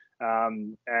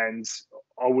 and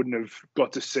I wouldn't have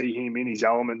got to see him in his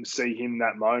element and see him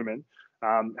that moment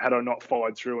had I not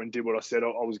followed through and did what I said I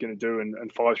was going to do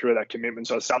and follow through that commitment.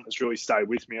 So it's something that's really stayed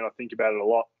with me, and I think about it a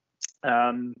lot.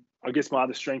 I guess my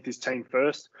other strength is team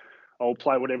first. I'll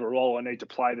play whatever role I need to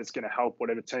play that's going to help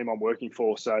whatever team I'm working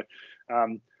for. So,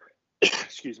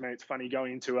 excuse me, it's funny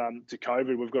going into to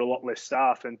COVID, we've got a lot less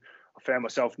staff, and I found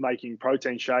myself making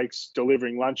protein shakes,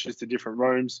 delivering lunches to different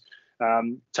rooms,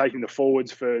 taking the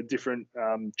forwards for different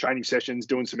training sessions,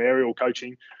 doing some aerial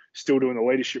coaching, still doing the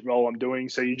leadership role I'm doing.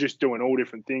 So you're just doing all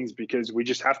different things because we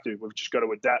just have to. We've just got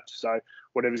to adapt. So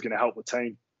whatever's going to help the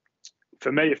team.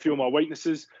 For me, a few of my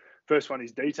weaknesses. First one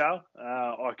is detail.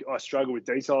 I struggle with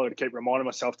detail. I got to keep reminding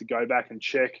myself to go back and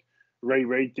check,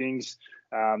 reread things,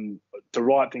 to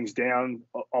write things down.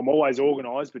 I'm always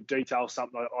organised, but detail is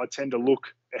something I tend to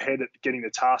look ahead at getting the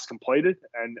task completed,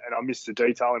 and I miss the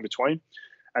detail in between.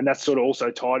 And that's sort of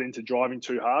also tied into driving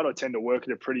too hard. I tend to work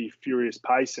at a pretty furious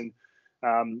pace, and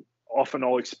often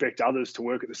I'll expect others to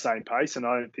work at the same pace, and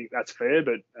I don't think that's fair.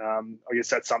 But I guess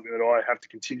that's something that I have to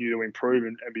continue to improve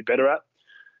and be better at.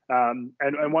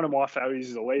 And one of my failures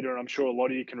as a leader, and I'm sure a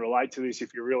lot of you can relate to this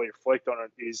if you really reflect on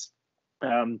it, is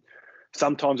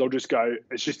sometimes I'll just go,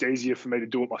 it's just easier for me to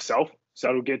do it myself. So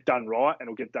it'll get done right and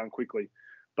it'll get done quickly.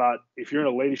 But if you're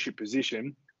in a leadership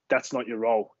position, that's not your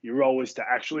role. Your role is to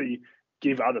actually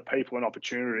give other people an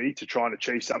opportunity to try and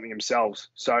achieve something themselves.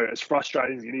 So as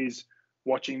frustrating as it is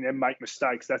watching them make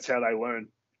mistakes, that's how they learn.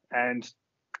 And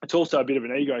it's also a bit of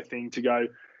an ego thing to go,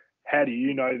 how do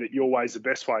you know that your way is the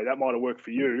best way? That might have worked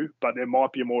for you, but there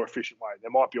might be a more efficient way.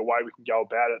 There might be a way we can go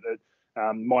about it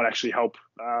that might actually help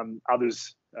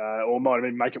others or might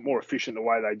even make it more efficient the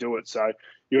way they do it. So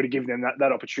you got to give them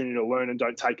that opportunity to learn and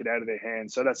don't take it out of their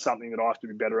hands. So that's something that I have to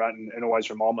be better at and always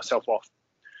remind myself of.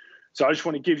 So I just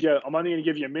want to give you, I'm only going to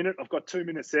give you a minute. I've got 2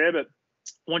 minutes there, but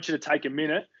I want you to take a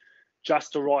minute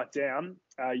just to write down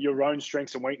your own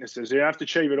strengths and weaknesses. You don't have to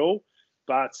achieve it all,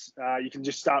 but you can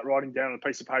just start writing down on a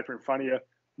piece of paper in front of you,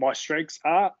 my strengths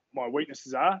are, my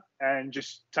weaknesses are, and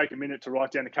just take a minute to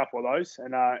write down a couple of those.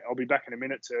 And I'll be back in a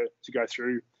minute to go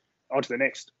through onto the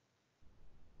next.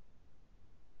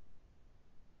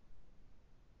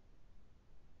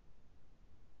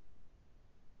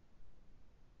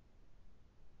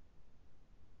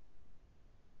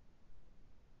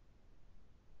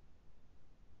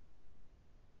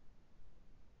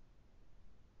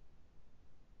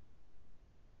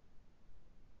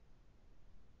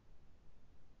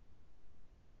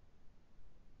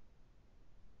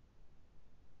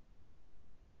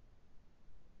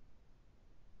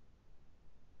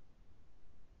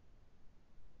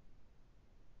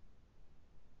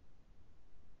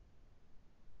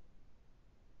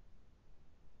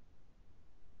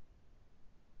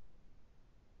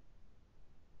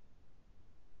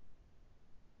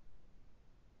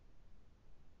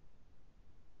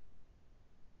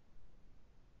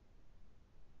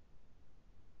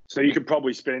 So you could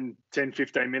probably spend 10,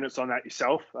 15 minutes on that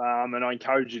yourself. And I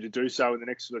encourage you to do so in the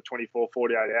next sort of 24,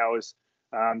 48 hours,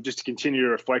 just to continue to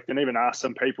reflect and even ask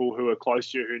some people who are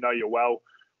close to you, who know you well,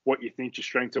 what you think your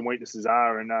strengths and weaknesses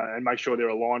are, and make sure they're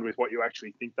aligned with what you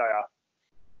actually think they are.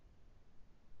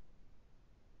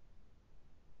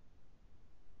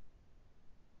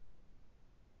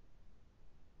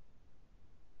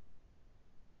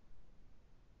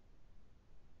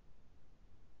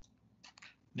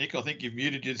 Nick, I think you've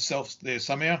muted yourself there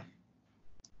somehow.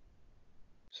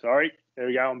 Sorry, there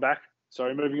we go, I'm back.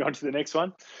 Sorry, moving on to the next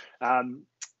one.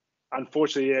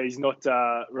 Unfortunately, he's not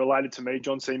related to me,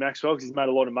 John C. Maxwell, because he's made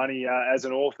a lot of money as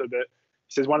an author, but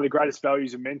he says one of the greatest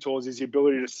values of mentors is the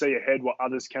ability to see ahead what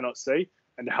others cannot see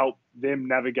and to help them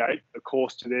navigate a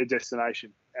course to their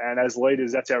destination. And as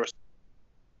leaders, that's our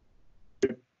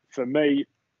responsibility. For me,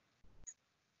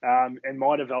 in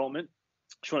my development,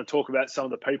 I just want to talk about some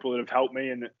of the people that have helped me.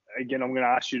 And again, I'm going to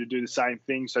ask you to do the same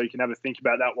thing so you can have a think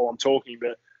about that while I'm talking.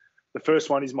 But the first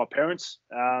one is my parents.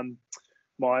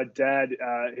 My dad,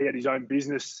 he had his own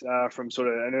business from sort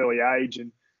of an early age,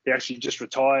 and he actually just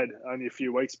retired only a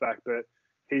few weeks back. But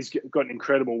he's got an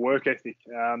incredible work ethic.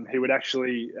 He would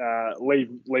actually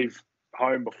leave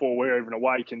home before we were even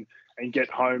awake and get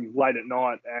home late at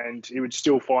night, and he would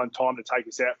still find time to take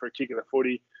us out for a kick of the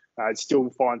footy. Still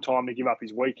find time to give up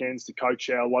his weekends to coach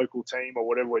our local team or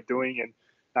whatever we're doing.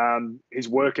 And his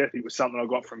work ethic was something I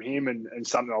got from him and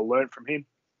something I learned from him.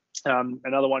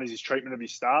 Another one is his treatment of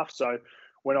his staff. So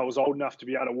when I was old enough to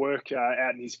be able to work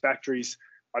out in his factories,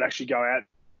 I'd actually go out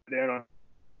there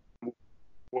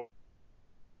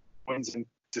and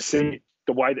to see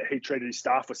the way that he treated his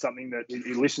staff was something that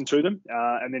he listened to them,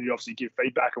 and then he'd obviously give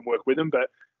feedback and work with them.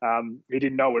 But he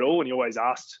didn't know it all, and he always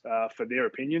asked for their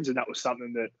opinions, and that was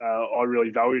something that I really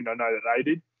valued, and I know that they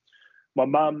did. My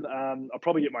mum, I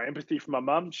probably get my empathy from my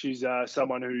mum. She's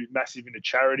someone who's massive into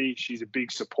charity. She's a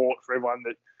big support for everyone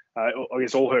that, I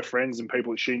guess, all her friends and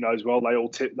people that she knows well. They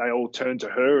all turn to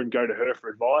her and go to her for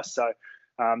advice. So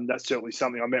that's certainly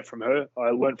something I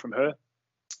learned from her.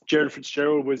 Jared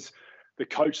Fitzgerald was the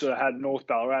coach that I had in North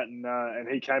Ballarat, and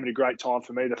he came at a great time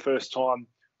for me. The first time,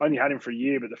 I only had him for a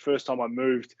year, but the first time I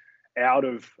moved out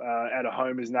of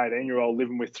home as an 18-year-old,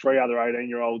 living with 3 other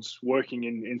 18-year-olds, working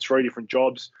in 3 different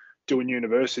jobs, doing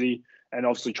university, and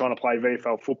obviously trying to play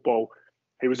VFL football.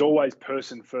 He was always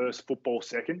person first, football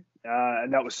second,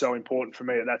 and that was so important for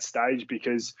me at that stage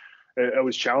because it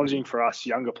was challenging for us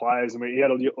younger players. I mean, he had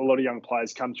a lot of young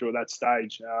players come through at that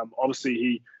stage.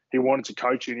 Obviously, he wanted to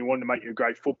coach you and he wanted to make you a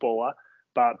great footballer,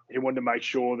 but he wanted to make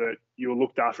sure that you were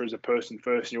looked after as a person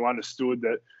first and you understood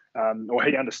that or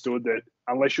he understood that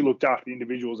unless you looked after the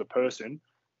individual as a person,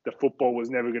 the football was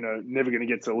never gonna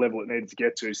get to the level it needed to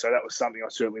get to. So that was something I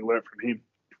certainly learned from him.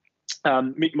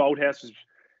 Mick Moldhouse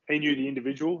he knew the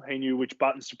individual. He knew which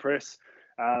buttons to press.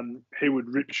 He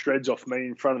would rip shreds off me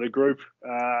in front of the group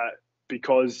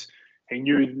because he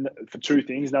knew for two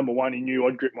things. Number one, he knew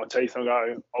I'd grit my teeth and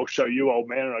go, "I'll show you, old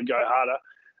man," and I'd go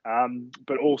harder.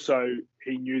 But also,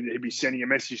 he knew that he'd be sending a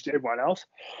message to everyone else.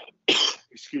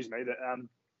 Excuse me.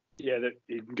 That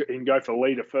he can go for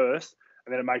leader first,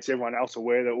 and then it makes everyone else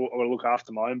aware that I got to look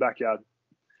after my own backyard.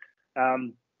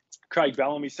 Craig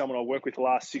Bellamy's someone I worked with the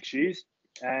last 6 years,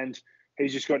 and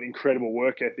he's just got an incredible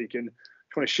work ethic. And I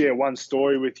just want to share one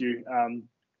story with you.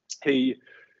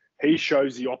 He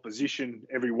shows the opposition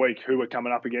every week who we're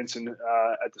coming up against at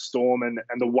the Storm and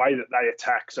the way that they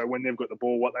attack. So when they've got the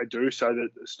ball, what they do, so that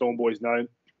the Storm boys know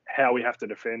how we have to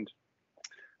defend.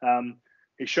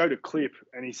 He showed a clip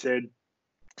and he said,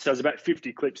 so there's about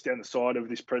 50 clips down the side of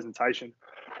this presentation.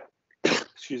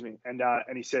 Excuse me. And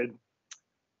he said,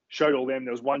 showed all them.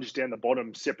 There was one just down the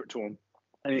bottom separate to him.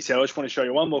 And he said, I just want to show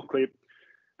you one more clip.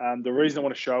 The reason I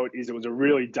want to show it is it was a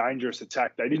really dangerous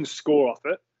attack. They didn't score off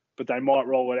it, but they might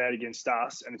roll it out against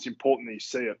us, and it's important that you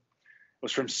see it. It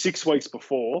was from 6 weeks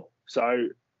before, so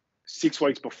 6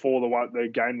 weeks before the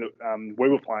game that we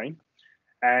were playing,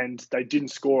 and they didn't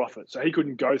score off it. So he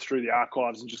couldn't go through the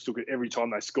archives and just look at every time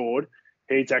they scored.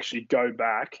 He had to actually go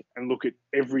back and look at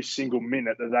every single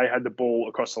minute that they had the ball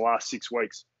across the last 6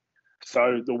 weeks.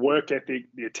 So the work ethic,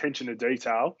 the attention to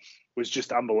detail was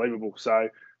just unbelievable. So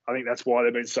I think that's why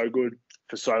they've been so good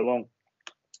for so long.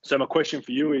 So my question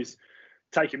for you is,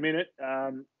 take a minute.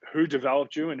 Who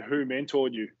developed you and who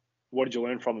mentored you? What did you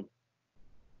learn from them?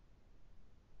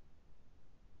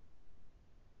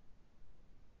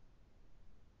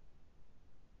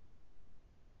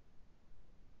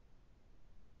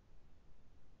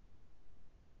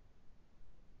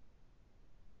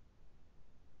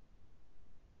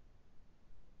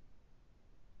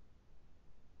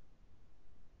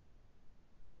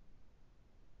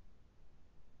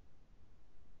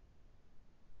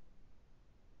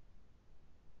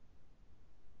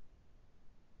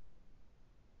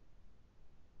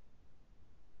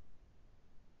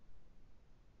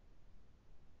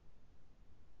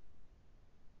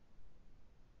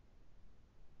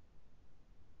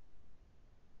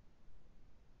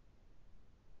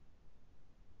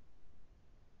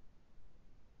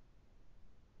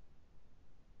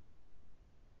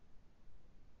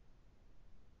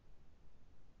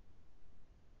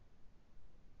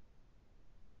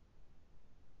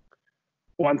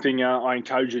 One thing I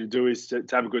encourage you to do is to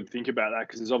have a good think about that,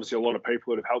 because there's obviously a lot of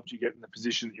people that have helped you get in the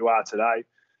position that you are today.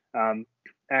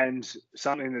 And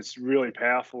something that's really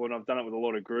powerful, and I've done it with a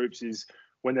lot of groups, is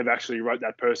when they've actually wrote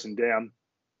that person down,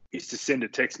 is to send a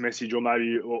text message or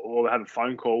maybe or have a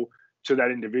phone call to that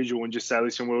individual and just say,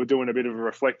 listen, we were doing a bit of a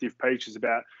reflective piece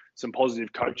about some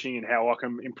positive coaching and how I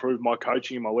can improve my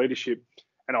coaching and my leadership.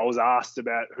 And I was asked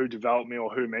about who developed me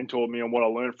or who mentored me and what I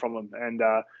learned from them. And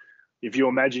if you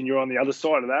imagine you're on the other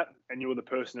side of that and you were the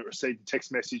person that received a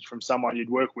text message from someone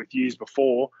you'd worked with years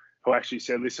before who actually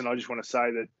said, listen, I just want to say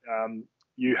that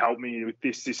you helped me with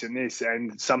this, this, and this,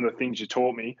 and some of the things you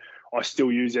taught me, I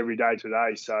still use every day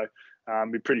today. So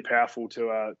it'd be pretty powerful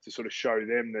to sort of show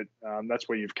them that that's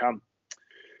where you've come.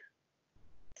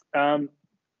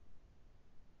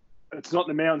 It's not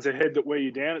the mountains ahead that wear you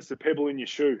down, it's the pebble in your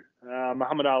shoe.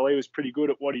 Muhammad Ali was pretty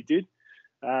good at what he did.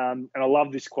 And I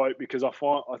love this quote because I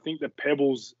think the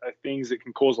pebbles are things that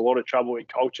can cause a lot of trouble in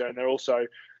culture, and they're also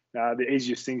the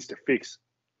easiest things to fix.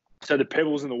 So the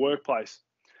pebbles in the workplace,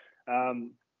 the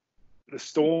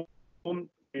Storm,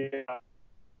 late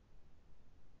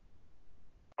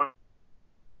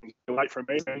for a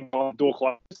meeting, the door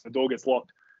closes, the door gets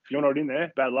locked. If you're not in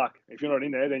there, bad luck. If you're not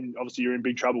in there, then obviously you're in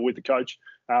big trouble with the coach.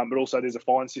 But also there's a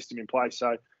fine system in place,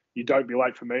 so you don't be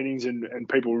late for meetings, and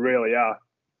people rarely are.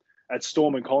 At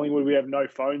Storm and Collingwood, we have no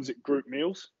phones at group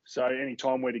meals. So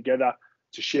anytime we're together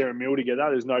to share a meal together,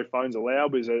 there's no phones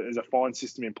allowed. There's a fine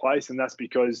system in place, and that's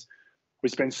because we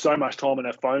spend so much time on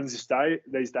our phones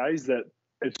these days that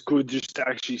it's good just to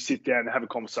actually sit down and have a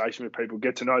conversation with people,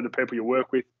 get to know the people you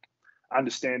work with,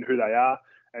 understand who they are,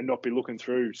 and not be looking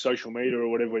through social media or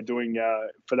whatever we're doing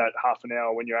for that half an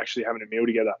hour when you're actually having a meal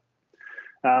together.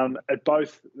 At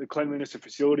both, the cleanliness of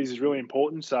facilities is really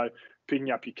important. So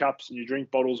picking up your cups and your drink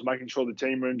bottles, making sure the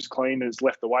team room's clean and it's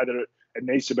left the way that it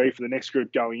needs to be for the next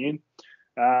group going in.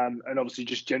 And obviously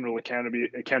just general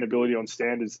accountability on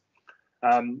standards.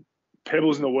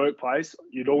 Pebbles in the workplace,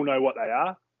 you'd all know what they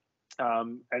are.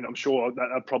 And I'm sure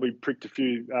that probably pricked a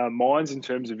few minds in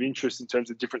terms of interest, in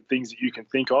terms of different things that you can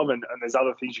think of, and there's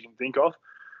other things you can think of.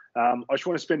 I just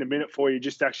want to spend a minute for you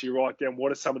just to actually write down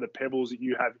what are some of the pebbles that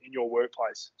you have in your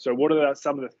workplace. So what are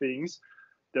some of the things?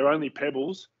 They're only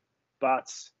pebbles,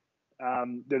 but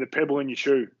they're the pebble in your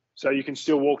shoe. So you can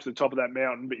still walk to the top of that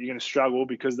mountain, but you're going to struggle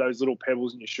because those little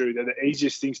pebbles in your shoe, they're the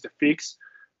easiest things to fix,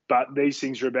 but these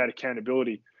things are about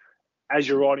accountability. As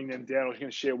you're writing them down, I'm going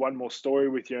to share one more story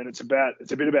with you, and it's a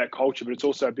bit about culture, but it's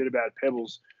also a bit about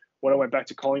pebbles. When I went back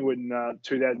to Collingwood in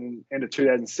end of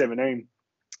 2017,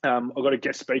 I got a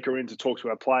guest speaker in to talk to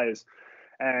our players,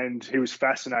 and he was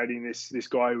fascinating. This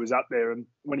guy who was up there, and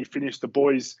when he finished, the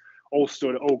boys all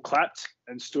clapped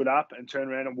and stood up and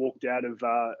turned around and walked out of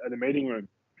the meeting room.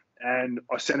 And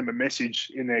I sent him a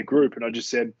message in their group, and I just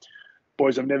said,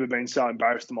 "Boys, I've never been so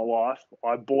embarrassed in my life.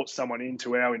 I brought someone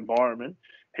into our environment.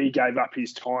 He gave up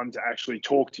his time to actually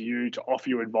talk to you, to offer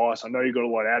you advice. I know you got a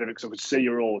lot out of it because I could see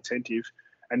you're all attentive.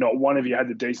 And not one of you had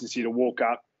the decency to walk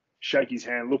up, shake his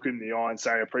hand, look him in the eye and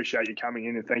say, I appreciate you coming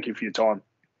in and thank you for your time."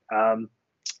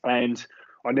 And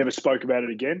I never spoke about it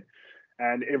again.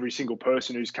 And every single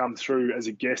person who's come through as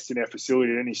a guest in our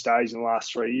facility at any stage in the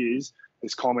last 3 years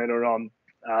has commented on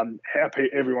how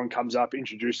everyone comes up,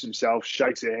 introduces themselves,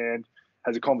 shakes their hand,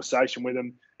 has a conversation with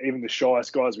them. Even the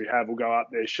shyest guys we have will go up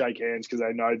there, shake hands, because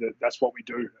they know that that's what we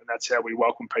do, and that's how we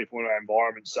welcome people in our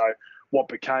environment. So what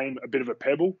became a bit of a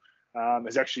pebble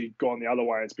has actually gone the other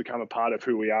way. It's become a part of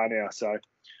who we are now. So,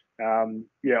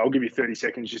 I'll give you 30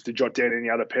 seconds just to jot down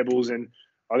any other pebbles. And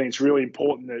I think it's really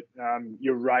important that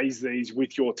you raise these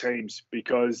with your teams,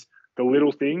 because the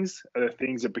little things are the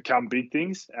things that become big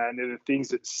things, and they're the things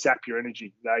that sap your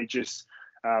energy. They just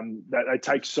they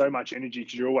take so much energy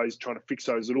because you're always trying to fix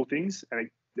those little things, and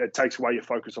it takes away your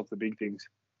focus off the big things.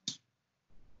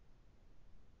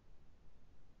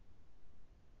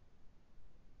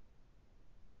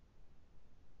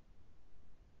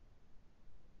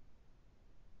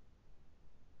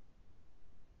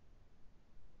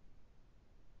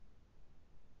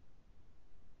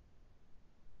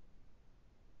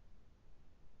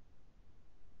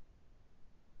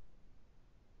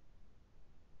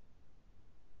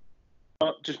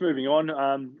 Just moving on,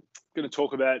 going to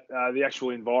talk about the actual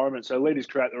environment. So leaders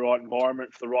create the right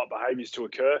environment for the right behaviours to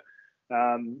occur.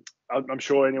 I'm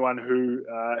sure anyone who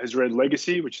has read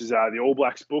Legacy, which is the All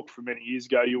Blacks book from many years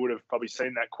ago, you would have probably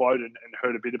seen that quote and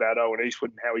heard a bit about Owen Eastwood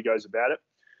and how he goes about it.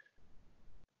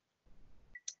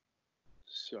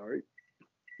 Sorry.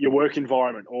 Your work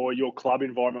environment or your club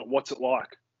environment, what's it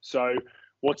like? So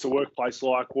what's the workplace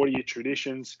like? What are your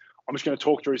traditions? I'm just going to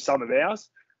talk through some of ours.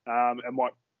 It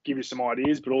might give you some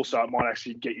ideas, but also it might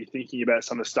actually get you thinking about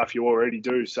some of the stuff you already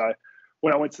do. So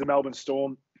when I went to the Melbourne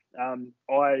Storm,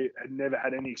 I had never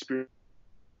had any experience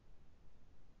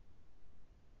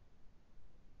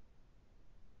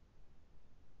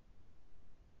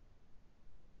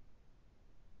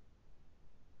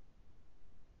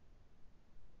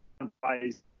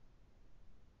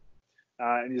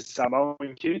and he's a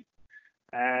Samoan kid.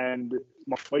 And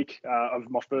my week of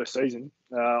my first season,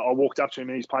 I walked up to him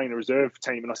and he's playing the reserve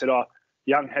team, and I said, "Oh,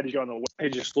 young, how did you go on the week?" He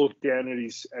just looked down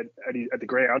at the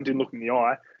ground, didn't look in the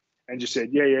eye, and just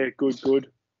said, "Yeah,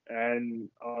 good." And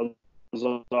I was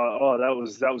like, "Oh,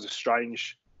 that was a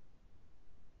strange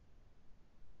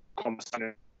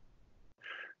conversation."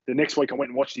 The next week, I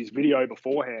went and watched his video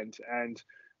beforehand, and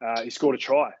he scored a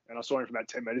try, and I saw him from about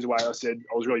 10 metres away. I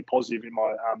was really positive in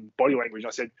my body language. I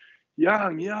said,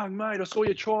 Young, mate, I saw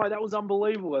you try. That was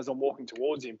unbelievable," as I'm walking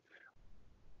towards him.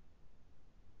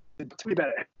 Tell me about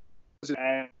it.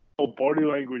 And all body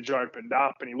language opened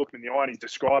up, and he looked in the eye and he's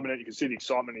describing it. You can see the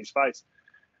excitement in his face.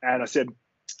 And I said,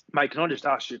 "Mate, can I just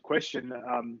ask you a question?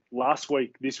 Last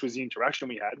week, this was the interaction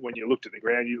we had when you looked at the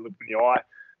ground, you looked in the eye.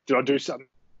 Did I do something?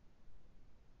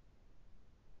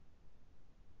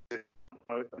 Did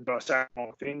I say the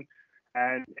wrong thing?"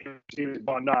 And he was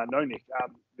like, no, Nick.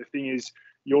 The thing is,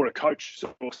 you're a coach,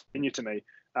 so you're senior to me.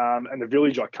 And the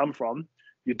village I come from,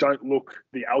 you don't look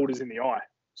the elders in the eye.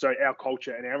 So our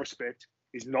culture and our respect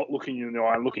is not looking you in the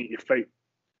eye and looking at your feet.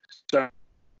 So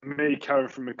me coming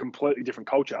from a completely different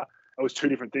culture, it was two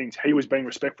different things. He was being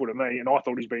respectful to me, and I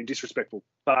thought he was being disrespectful.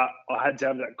 But I had to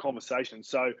have that conversation.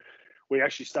 So we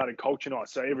actually started culture night.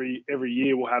 So every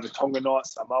year we'll have a Tonga night,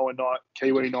 Samoan night,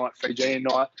 Kiwi night, Fijian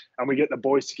night, and we get the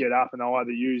boys to get up and they'll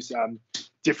either use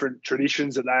different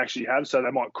traditions that they actually have. So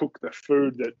they might cook the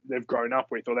food that they've grown up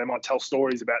with, or they might tell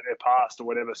stories about their past or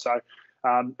whatever. So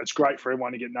it's great for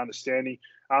everyone to get an understanding.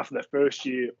 After the first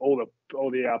year, all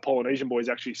the Polynesian boys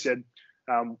actually said,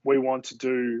 we want to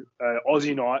do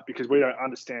Aussie night because we don't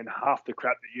understand half the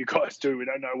crap that you guys do. We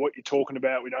don't know what you're talking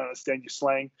about. We don't understand your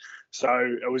slang.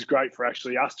 So it was great for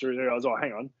actually us to do. I was like,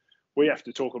 hang on, we have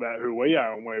to talk about who we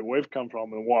are and where we've come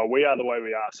from and why we are the way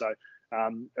we are. So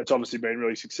it's obviously been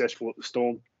really successful at the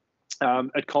Storm.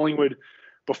 At Collingwood,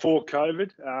 before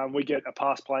COVID, we get a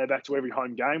past player back to every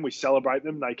home game. We celebrate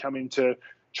them. They come into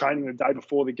training the day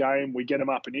before the game. We get them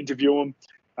up and interview them.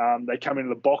 They come into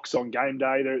the box on game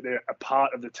day. They're a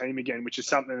part of the team again, which is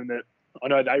something that I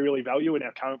know they really value and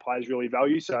our current players really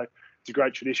value. So it's a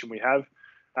great tradition we have.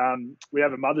 We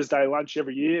have a Mother's Day lunch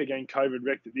every year. Again, COVID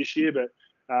wrecked it this year,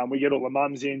 but we get all the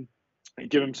mums in and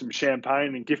give them some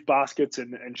champagne and gift baskets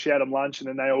and shout them lunch, and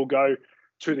then they all go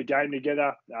to the game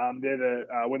together. They're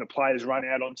when the players run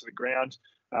out onto the ground,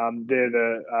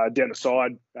 they're down the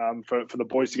side for the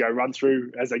boys to go run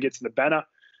through as they get to the banner.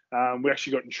 We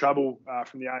actually got in trouble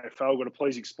from the AFL, got a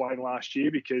please explain last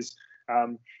year because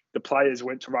the players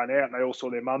went to run out and they all saw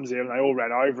their mums there and they all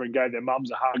ran over and gave their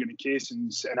mums a hug and a kiss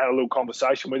and had a little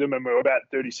conversation with them, and we were about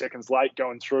 30 seconds late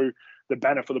going through the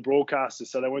banner for the broadcasters,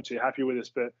 so they weren't too happy with us.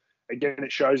 But again,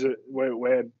 it shows that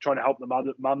we're trying to help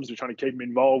the mums, we're trying to keep them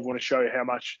involved, we want to show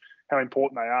how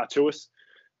important they are to us.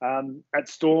 At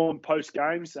Storm, post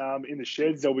games, in the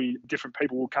sheds, there'll be different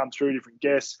people will come through, different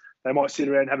guests. They might sit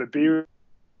around and have a beer,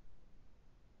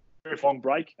 long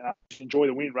break, enjoy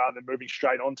the win rather than moving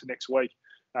straight on to next week.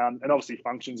 And obviously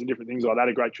functions and different things like that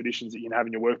are great traditions that you can have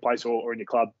in your workplace or in your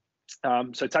club.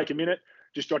 So take a minute,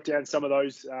 just jot down some of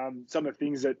those, some of the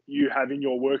things that you have in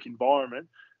your work environment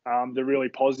that are really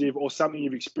positive, or something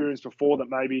you've experienced before that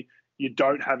maybe you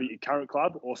don't have at your current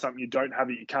club, or something you don't have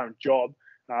at your current job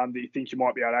that you think you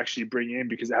might be able to actually bring in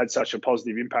because it had such a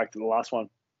positive impact at the last one.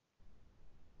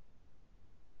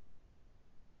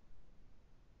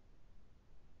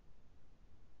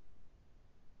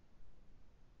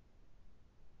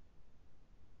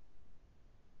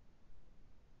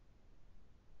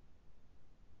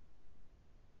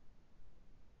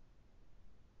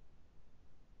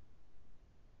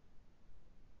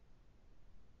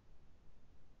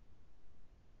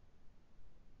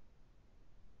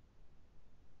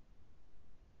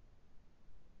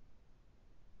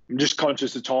 I'm just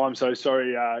conscious of time, so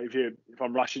sorry if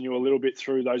I'm rushing you a little bit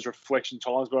through those reflection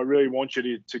times, but I really want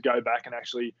you to go back and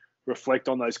actually reflect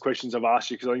on those questions I've asked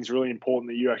you, because I think it's really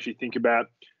important that you actually think about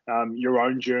your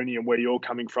own journey and where you're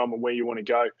coming from and where you want to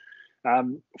go.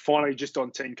 Finally, just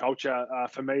on team culture,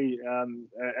 for me,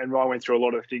 and Ryan went through a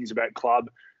lot of things about club,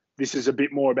 this is a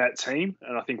bit more about team,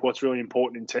 and I think what's really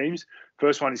important in teams,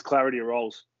 first one is clarity of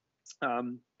roles.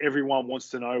 Everyone wants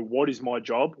to know, what is my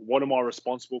job? What am I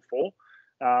responsible for?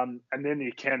 And then the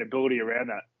accountability around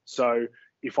that. So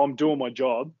if I'm doing my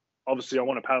job, obviously I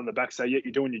want to pat on the back, say, yeah,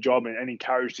 you're doing your job, and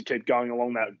encourage to keep going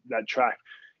along that track.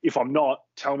 If I'm not,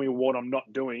 tell me what I'm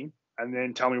not doing, and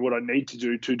then tell me what I need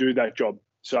to do that job.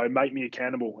 So make me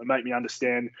accountable and make me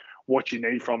understand what you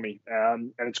need from me.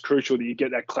 And it's crucial that you get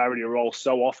that clarity of role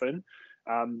so often.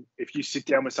 If you sit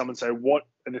down with someone and say, what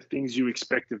are the things you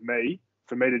expect of me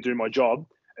for me to do my job?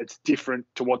 It's different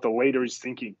to what the leader is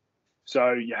thinking.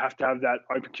 So you have to have that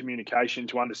open communication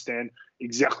to understand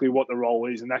exactly what the role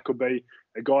is. And that could be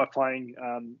a guy playing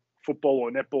football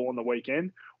or netball on the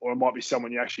weekend, or it might be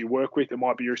someone you actually work with. It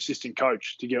might be your assistant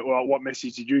coach to get, well, what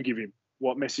message did you give him?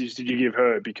 What message did you give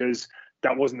her? Because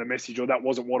that wasn't the message, or that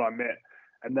wasn't what I meant.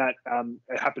 And that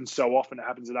it happens so often. It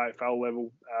happens at AFL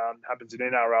level, happens at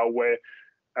NRL, where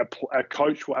a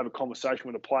coach will have a conversation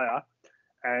with a player.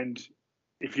 And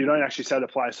if you don't actually say to the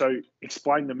player, so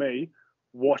explain to me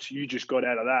what you just got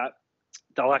out of that,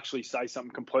 they'll actually say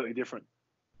something completely different.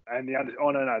 And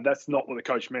no, that's not what the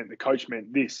coach meant. The coach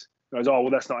meant this. He goes, oh,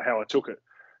 well, that's not how I took it.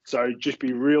 So just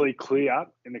be really clear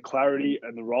in the clarity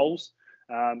and the roles,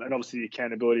 and obviously the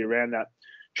accountability around that.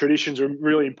 Traditions are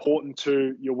really important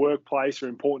to your workplace, are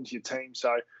important to your team.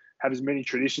 So have as many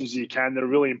traditions as you can that are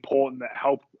really important, that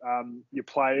help your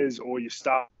players or your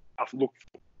staff look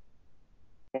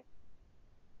for.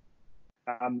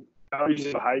 Values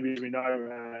and behaviours, we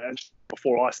know, as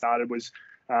before I started, was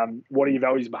what are your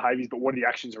values and behaviours, but what are the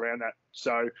actions around that?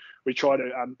 So we try to,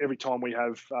 every time we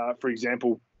have, for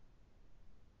example,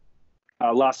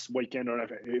 last weekend, I don't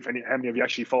know how many of you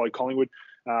actually follow Collingwood,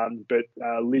 but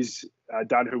Liz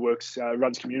Dunn, who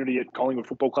runs community at Collingwood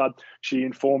Football Club, she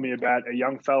informed me about a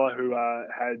young fella who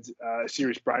had a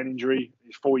serious brain injury.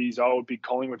 He's 4 years old, big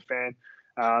Collingwood fan,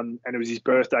 and it was his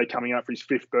birthday coming up for his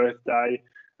 5th birthday.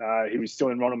 He was still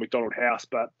in Ronald McDonald House,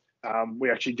 but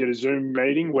we actually did a Zoom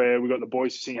meeting where we got the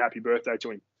boys to sing happy birthday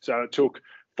to him. So it took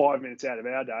 5 minutes out of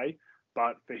our day,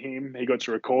 but for him, he got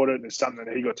to record it, and it's something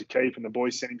that he got to keep, and the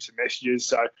boys sent him some messages.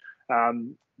 So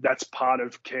That's part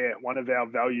of care. One of our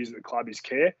values at the club is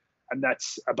care, and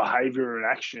that's a behaviour and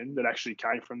action that actually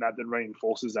came from that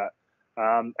reinforces that.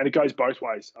 And it goes both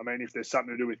ways. I mean, if there's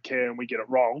something to do with care and we get it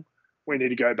wrong, we need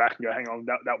to go back and go, hang on,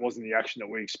 that wasn't the action that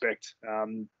we expect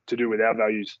to do with our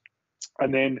values.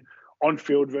 And then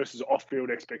on-field versus off-field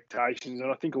expectations.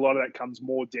 And I think a lot of that comes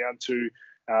more down to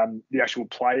the actual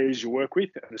players you work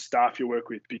with and the staff you work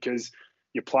with, because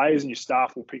your players and your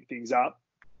staff will pick things up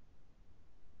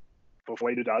before the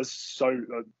leader does, so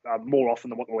more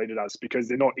often than what the leader does, because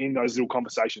they're not in those little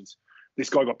conversations. This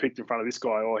guy got picked in front of this guy,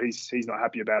 or he's not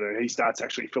happy about it. He starts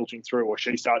actually filtering through, or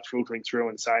she starts filtering through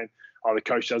and saying, oh, the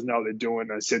coach doesn't know what they're doing.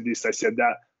 They said this, they said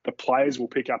that. The players will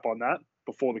pick up on that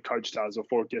before the coach does, or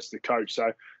before it gets to the coach. So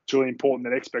it's really important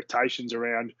that expectations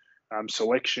around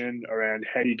selection, around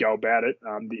how you go about it,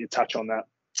 that you touch on that.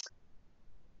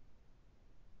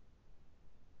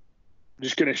 I'm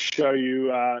just going to show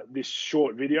you this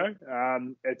short video.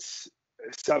 It's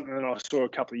something that I saw a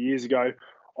couple of years ago.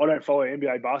 I don't follow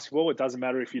NBA basketball. It doesn't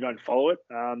matter if you don't follow it.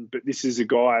 But this is a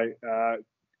guy,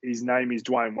 his name is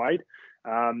Dwayne Wade.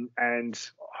 And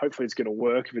hopefully it's going to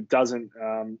work. If it doesn't,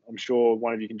 I'm sure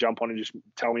one of you can jump on and just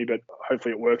tell me, but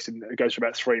hopefully it works. And it goes for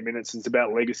about 3 minutes, and it's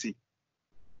about legacy.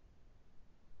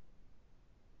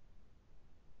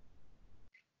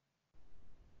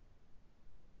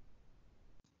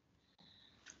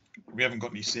 We haven't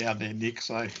got any sound there, Nick,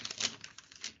 so...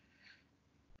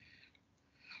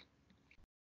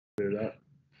 Do that.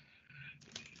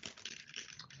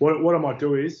 What I might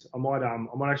do is I might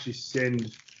actually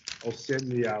I'll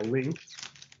send the link.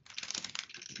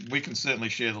 We can certainly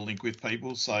share the link with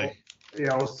people, so...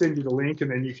 Yeah, I'll send you the link,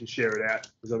 and then you can share it out,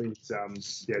 because I think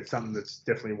it's it's something that's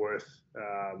definitely worth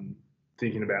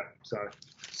thinking about. So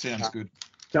sounds good.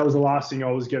 That was the last thing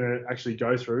I was going to actually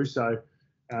go through. So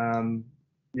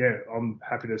yeah, I'm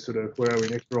happy to sort of, where are we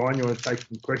next, Ryan? You want to take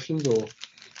some questions, or?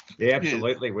 Yeah,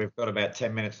 absolutely. Yeah. We've got about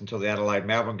 10 minutes until the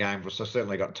Adelaide-Melbourne game, so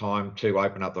certainly got time to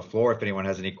open up the floor if anyone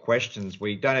has any questions.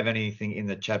 We don't have anything in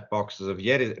the chat box as of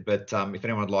yet, but if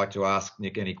anyone would like to ask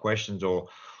Nick any questions or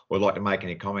would like to make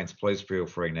any comments, please feel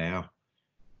free now.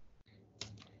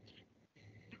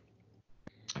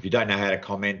 If you don't know how to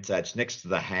comment, it's next to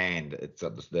the hand. It's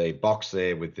the box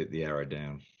there with the arrow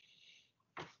down.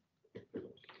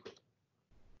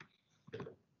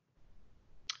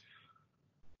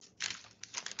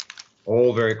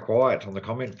 All very quiet on the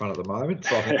comment front at the moment,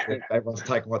 so I think everyone's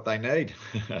taking what they need.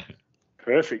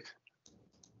 Perfect.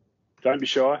 Don't be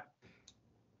shy.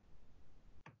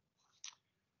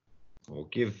 We'll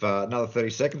give another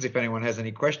 30 seconds if anyone has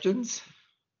any questions.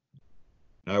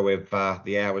 No,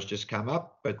 the hour's just come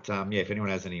up, but yeah, if anyone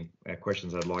has any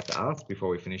questions I'd like to ask before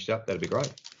we finish up, that'd be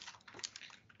great.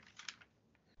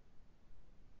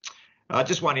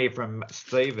 Just one here from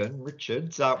Stephen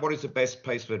Richards. What is the best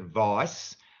piece of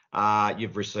advice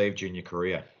you've received in your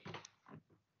career?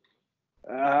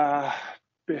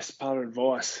 Best part of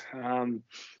advice.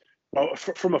 Well,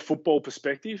 from a football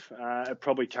perspective, it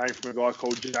probably came from a guy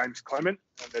called James Clement,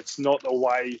 and it's not the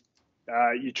way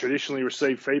you traditionally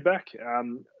receive feedback.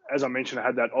 As I mentioned, I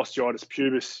had that osteitis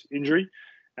pubis injury,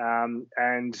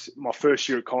 and my first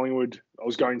year at Collingwood, I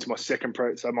was going to my second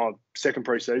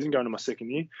pre-season, going to my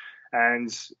second year,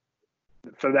 and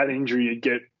for that injury, you'd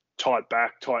get tight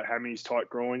back, tight hammies, tight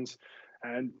groins,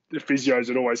 and the physios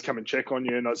would always come and check on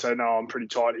you, and I'd say, no, I'm pretty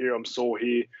tight here, I'm sore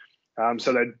here.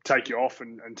 So they'd take you off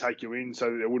and take you in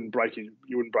so that it wouldn't break you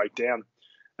wouldn't break down.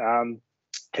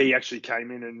 He actually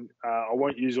came in, and I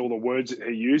won't use all the words that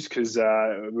he used because we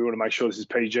want to make sure this is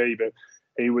PG, but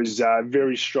he was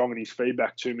very strong in his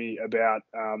feedback to me about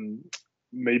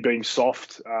me being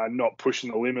soft, not pushing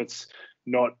the limits,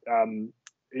 not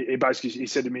he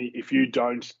said to me, if you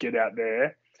don't get out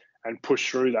there and push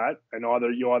through that, and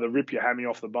you either rip your hammy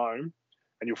off the bone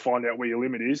and you'll find out where your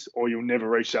limit is, or you'll never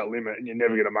reach that limit and you're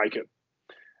never going to make it.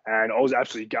 And I was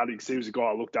absolutely gutted because he was the guy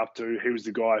I looked up to. He was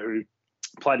the guy who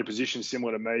played a position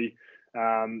similar to me.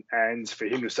 And for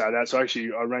him to say that, so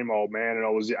actually I rang my old man, and I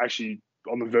was actually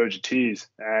on the verge of tears.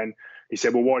 And he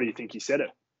said, well, why do you think he said it?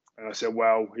 And I said,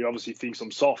 well, he obviously thinks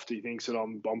I'm soft. He thinks that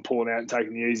I'm pulling out and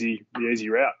taking the easy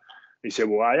route. He said,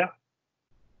 well, are you?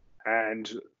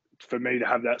 And for me to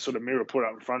have that sort of mirror put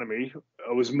up in front of me,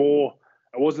 it wasn't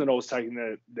that I was taking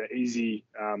the easy,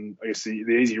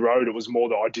 the easy road. It was more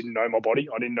that I didn't know my body.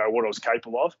 I didn't know what I was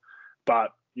capable of.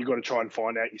 But you got to try and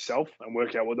find out yourself and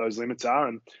work out what those limits are.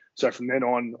 And so from then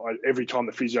on, every time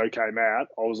the physio came out,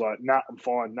 I was like, nah, I'm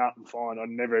fine. I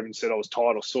never even said I was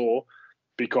tired or sore,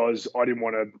 because I didn't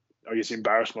want to,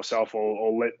 embarrass myself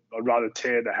or I'd rather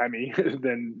tear the hammy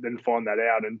than find that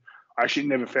out. And I actually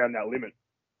never found that limit.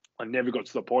 I never got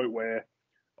to the point where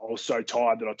I was so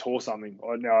tired that I tore something.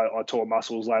 I tore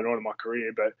muscles later on in my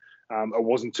career, but it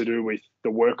wasn't to do with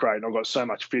the work rate. And I got so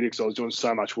much fitter because I was doing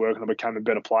so much work and I became a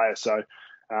better player. So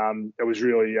it was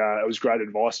really, it was great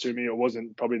advice to me. It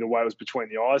wasn't probably the way it was between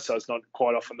the eyes. So it's not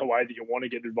quite often the way that you want to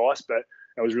get advice, but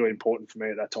it was really important for me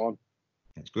at that time.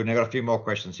 That's good. And I've got a few more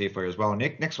questions here for you as well,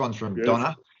 Nick. Next one's from Good.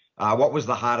 Donna. What was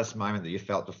the hardest moment that you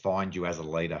felt defined you as a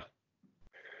leader?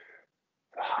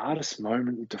 The hardest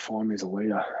moment that defined me as a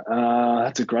leader?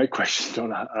 That's a great question,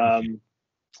 Donna.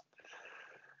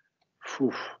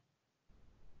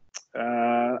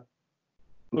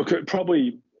 Look, it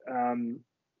probably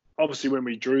obviously when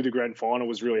we drew the grand final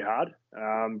was really hard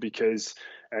because,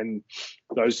 and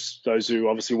those who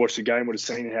obviously watched the game would have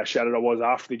seen how shattered I was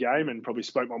after the game and probably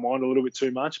spoke my mind a little bit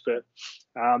too much. But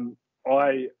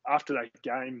after that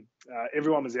game,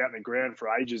 everyone was out in the ground for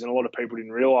ages, and a lot of people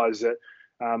didn't realise that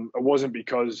it wasn't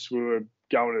because we were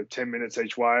going to 10 minutes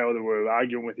each way or that we were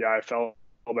arguing with the AFL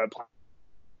about playing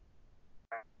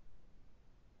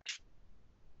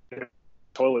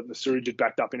toilet, and the sewage had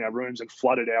backed up in our rooms and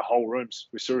flooded our whole rooms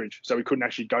with sewage, so we couldn't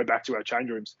actually go back to our change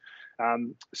rooms.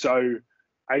 So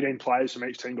 18 players from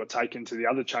each team got taken to the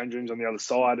other change rooms on the other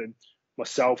side, and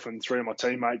myself and 3 of my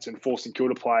teammates and 4 St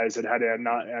Kilda players had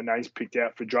our names picked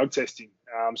out for drug testing.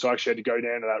 So I actually had to go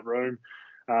down to that room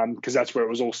because that's where it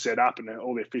was all set up and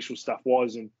all the official stuff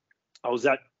was. And I was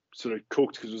that sort of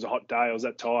cooked because it was a hot day. I was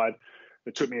that tired.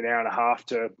 It took me an hour and a half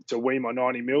to wee my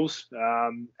 90 mils,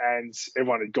 and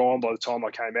everyone had gone by the time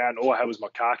I came out, and all I had was my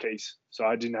car keys. So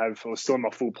I was still in my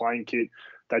full playing kit.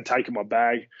 They'd taken my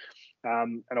bag,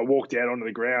 and I walked out onto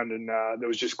the ground, and there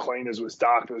was just cleaners. It was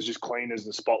dark. There was just cleaners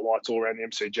and spotlights all around the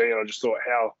MCG, and I just thought,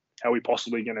 how are we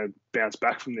possibly going to bounce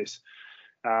back from this?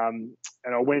 And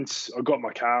I got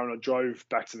my car and I drove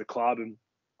back to the club, and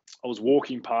I was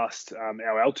walking past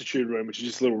our altitude room, which is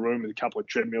just a little room with a couple of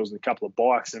treadmills and a couple of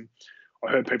bikes, and I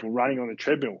heard people running on the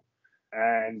treadmill,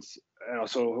 and I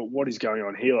saw, what is going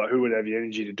on here? Like, who would have the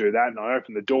energy to do that? And I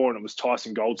opened the door, and it was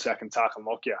Tyson Goldsack and Tarkin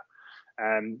Lockyer,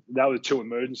 and they were the 2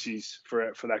 emergencies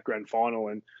for that grand final,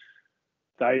 and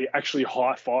they actually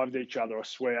high-fived each other. I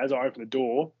swear, as I opened the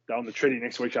door, they were on the treadie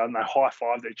next to each other, and they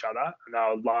high-fived each other, and they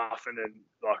were laughing and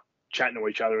like chatting to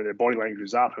each other, and their body language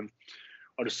was up. And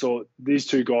I just thought, these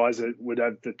 2 guys that would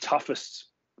have the toughest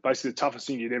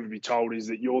thing you'd ever be told is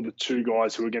that you're the 2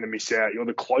 guys who are going to miss out. You're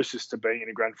the closest to being in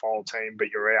a grand final team, but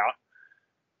you're out.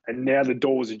 And now the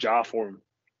door was ajar for them.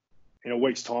 In a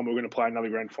week's time, we're going to play another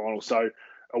grand final. So it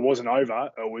wasn't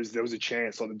over. There was a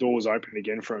chance. Like, the door was open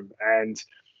again for them. And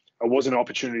it wasn't an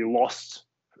opportunity lost.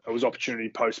 It was opportunity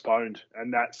postponed.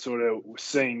 And that sort of,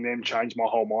 seeing them change my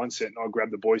whole mindset. And I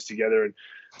grabbed the boys together and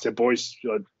said, boys,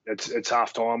 it's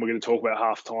half time. We're going to talk about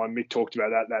half time. Mick talked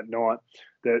about that night,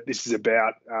 that this is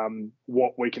about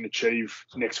what we can achieve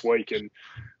next week. And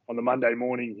on the Monday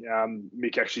morning,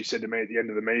 Mick actually said to me at the end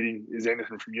of the meeting, is there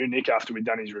anything from you, Nick, after we'd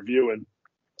done his review? And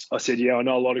I said, yeah, I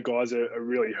know a lot of guys are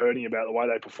really hurting about the way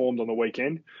they performed on the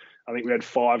weekend. I think we had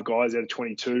 5 guys out of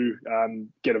 22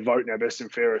 get a vote in our best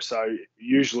and fairest. So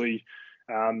usually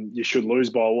you should lose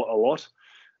by a lot.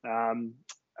 And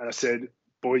I said,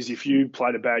 boys, if you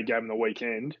played a bad game on the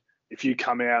weekend, if you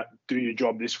come out, do your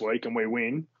job this week and we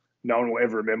win, no one will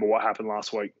ever remember what happened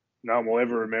last week. No one will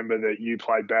ever remember that you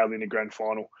played badly in the grand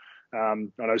final. I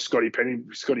know Scotty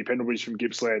Pendlebury's from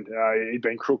Gippsland. He'd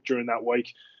been crook during that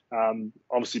week.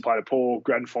 Obviously played a poor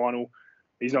grand final.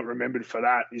 He's not remembered for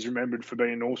that. He's remembered for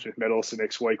being a Norm Smith medalist the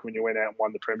next week when you went out and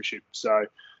won the premiership. So,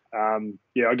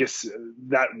 I guess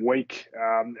that week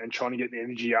and trying to get the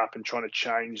energy up and trying to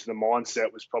change the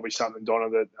mindset was probably something, Donna,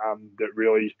 that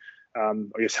really,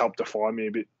 helped define me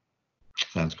a bit.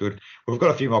 Sounds good. We've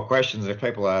got a few more questions. If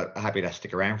people are happy to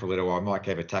stick around for a little while, I might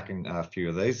keep attacking a few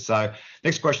of these. So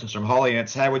next question's from Holly, and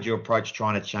it's, how would you approach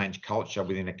trying to change culture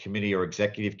within a committee or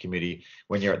executive committee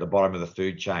when you're at the bottom of the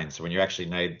food chain? So when you actually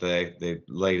need the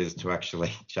leaders to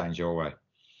actually change your way?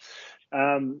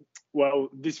 Well,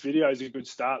 this video is a good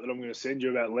start that I'm going to send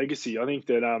you about legacy. I think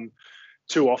that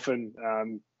too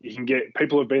often you can get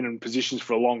people who have been in positions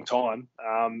for a long time.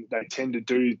 They tend to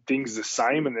do things the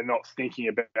same and they're not thinking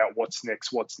about what's next.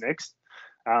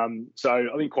 So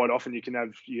I think quite often you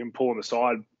can pull them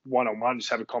aside one-on-one,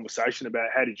 just have a conversation about,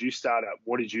 how did you start out?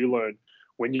 What did you learn?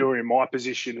 When you were in my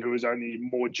position, who was only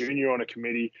more junior on a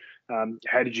committee,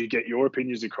 how did you get your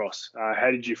opinions across?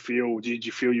 How did you feel? Did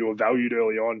you feel you were valued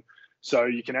early on? So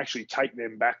you can actually take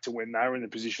them back to when they were in the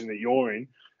position that you're in,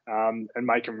 and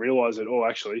make them realise that,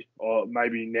 or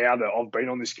maybe now that I've been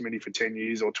on this committee for 10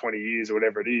 years or 20 years or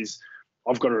whatever it is,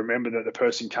 I've got to remember that the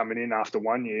person coming in after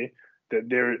 1 year, that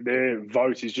their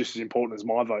vote is just as important as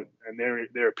my vote, and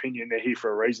their opinion, they're here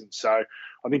for a reason. So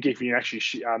I think if you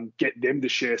actually get them to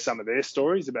share some of their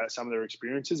stories about some of their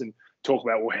experiences and talk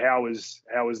about, well, how has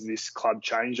this club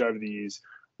changed over the years?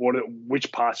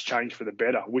 Which parts changed for the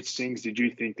better? Which things did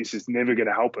you think this is never going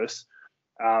to help us?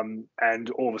 And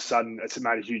all of a sudden, it's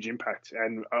made a huge impact.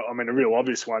 And I mean, a real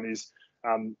obvious one is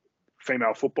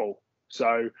female football.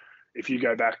 So if you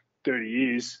go back 30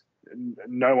 years,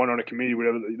 no one on a committee would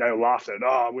ever, they laughed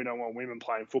at, we don't want women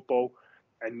playing football.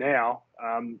 And now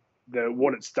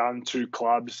what it's done to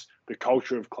clubs, the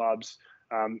culture of clubs,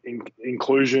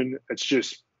 inclusion, it's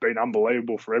just been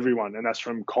unbelievable for everyone. And that's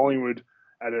from Collingwood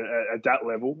at that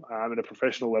level, at a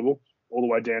professional level, all the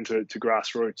way down to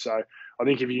grassroots. So I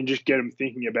think if you can just get them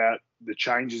thinking about the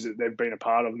changes that they've been a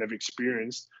part of and they've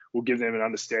experienced, will give them an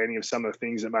understanding of some of the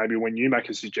things that maybe when you make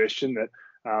a suggestion that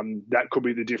that could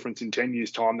be the difference in 10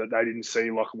 years' time that they didn't see,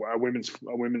 like a women's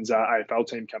AFL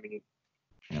team coming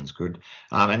in. Sounds good.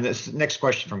 And this next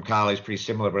question from Carly is pretty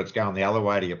similar, but it's going the other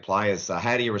way to your players.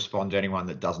 How do you respond to anyone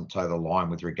that doesn't toe the line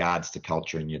with regards to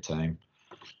culture in your team?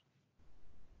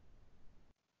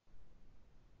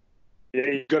 Yeah,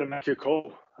 you've got to make your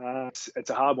call. It's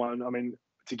a hard one. I mean,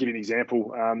 to give you an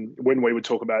example, when we would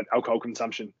talk about alcohol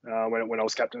consumption, when I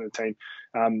was captain of the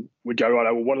team, we'd go, right,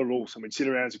 well, what are the rules? And we'd sit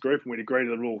around as a group and we'd agree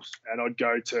to the rules. And I'd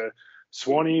go to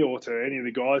Swanee or to any of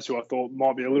the guys who I thought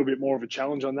might be a little bit more of a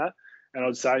challenge on that. And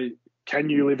I'd say, can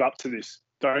you live up to this?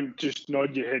 Don't just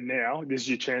nod your head now. This is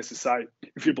your chance to say,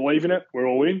 if you believe in it, we're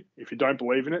all in. If you don't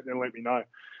believe in it, then let me know.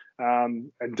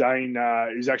 And Dane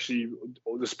is actually,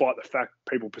 despite the fact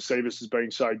people perceive us as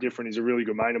being so different, he's a really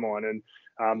good mate of mine.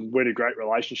 And we had a great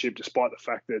relationship, despite the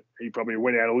fact that he probably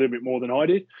went out a little bit more than I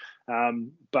did.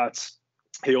 But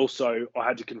he also, I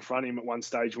had to confront him at one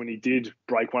stage when he did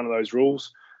break one of those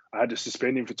rules. I had to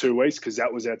suspend him for 2 weeks because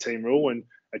that was our team rule, and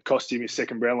it cost him his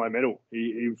second Brownlow medal.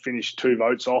 He finished 2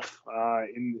 votes off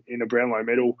in a Brownlow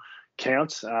medal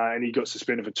count, and he got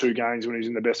suspended for 2 games when he was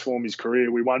in the best form of his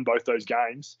career. We won both those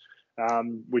games,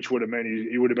 which would have meant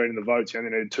he would have been in the votes. He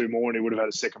only needed 2 more, and he would have had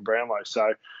a second Brownlow.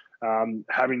 So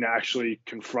having to actually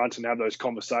confront and have those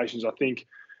conversations, I think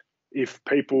if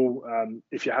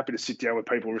you're happy to sit down with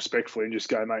people respectfully and just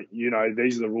go, mate,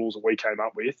 these are the rules that we came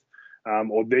up with,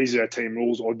 or these are our team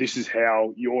rules, or this is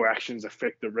how your actions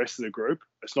affect the rest of the group.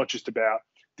 It's not just about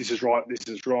this is right, this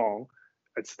is wrong.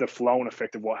 It's the flow and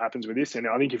effect of what happens with this. And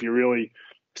I think if you really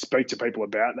speak to people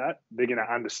about that, they're going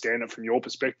to understand it from your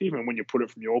perspective. And when you put it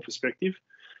from your perspective,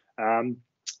 and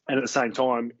at the same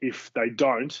time, if they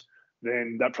don't,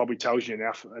 then that probably tells you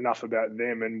enough about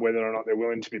them and whether or not they're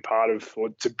willing to be part of or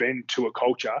to bend to a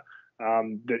culture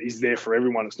that is there for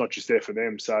everyone. It's not just there for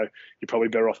them. So you're probably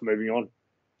better off moving on.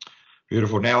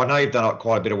 Beautiful. Now, I know you've done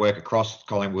quite a bit of work across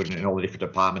Collingwood and in all the different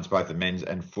departments, both the men's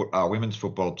and women's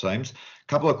football teams. A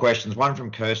couple of questions. One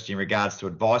from Kirsty in regards to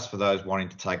advice for those wanting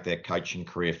to take their coaching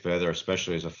career further,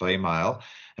 especially as a female.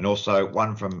 And also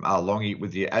one from Longy,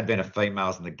 with the advent of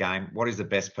females in the game, what is the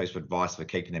best piece of advice for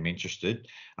keeping them interested?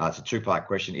 It's a 2-part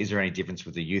question. Is there any difference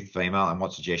with the youth female, and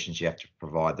what suggestions you have to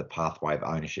provide the pathway of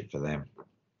ownership for them?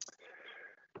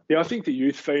 Yeah, I think the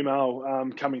youth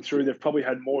female coming through, they've probably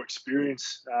had more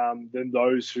experience than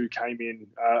those who came in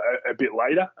a bit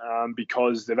later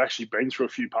because they've actually been through a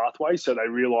few pathways. So they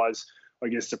realise, I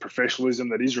guess, the professionalism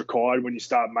that is required when you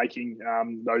start making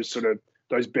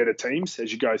those better teams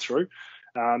as you go through.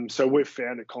 So we've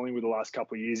found at Collingwood the last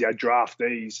couple of years, our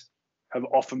draftees have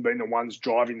often been the ones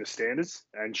driving the standards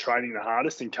and training the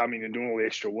hardest and coming and doing all the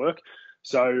extra work.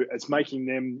 So it's making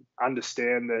them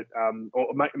understand that,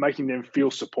 or making them feel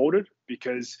supported,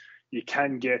 because you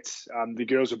can get the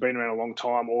girls who've been around a long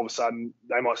time, all of a sudden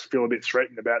they might feel a bit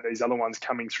threatened about these other ones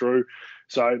coming through.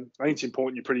 So I think it's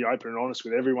important you're pretty open and honest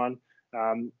with everyone.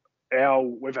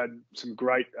 We've had some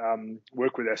great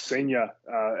work with our senior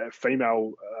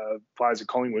female players at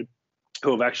Collingwood who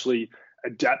have actually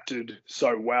adapted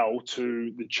so well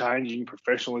to the changing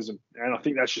professionalism. And I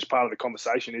think that's just part of the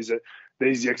conversation, is that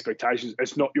these are the expectations.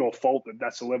 It's not your fault that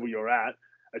that's the level you're at.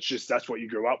 It's just that's what you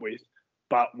grew up with.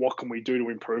 But what can we do to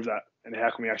improve that? And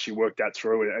how can we actually work that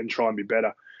through and try and be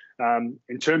better?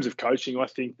 In terms of coaching, I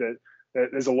think that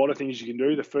there's a lot of things you can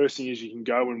do. The first thing is you can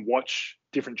go and watch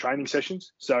different training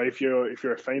sessions. So if you're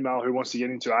a female who wants to get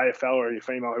into AFL, or you're a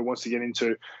female who wants to get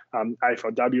into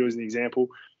AFLW as an example,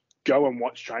 go and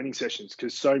watch training sessions,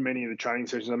 because so many of the training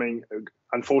sessions, I mean,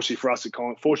 unfortunately for us at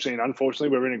Collingwood, fortunately and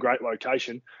unfortunately, we're in a great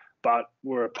location, but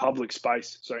we're a public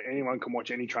space, so anyone can watch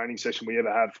any training session we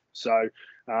ever have. So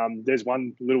there's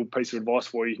one little piece of advice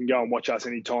for you. You can go and watch us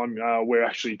anytime we're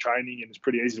actually training, and it's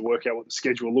pretty easy to work out what the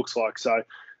schedule looks like. So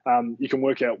you can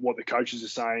work out what the coaches are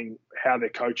saying, how they're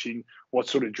coaching, what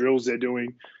sort of drills they're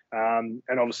doing, and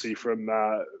obviously from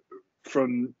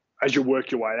as you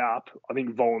work your way up, I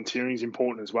think volunteering is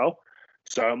important as well.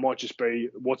 So it might just be,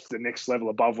 what's the next level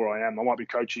above where I am? I might be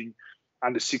coaching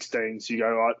under 16s. You go,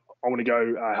 right, I want to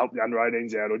go help the under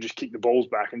 18s out, or just kick the balls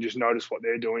back and just notice what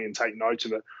they're doing and take notes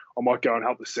of it. I might go and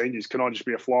help the seniors. Can I just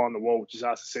be a fly on the wall? Just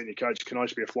ask the senior coach, can I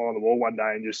just be a fly on the wall one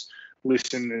day and just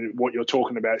listen to what you're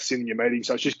talking about, sit in your meeting?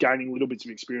 So it's just gaining little bits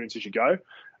of experience as you go.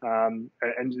 And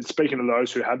speaking to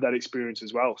those who have that experience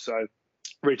as well. So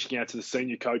reaching out to the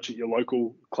senior coach at your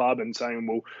local club and saying,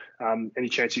 well, any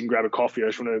chance you can grab a coffee? I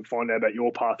just want to find out about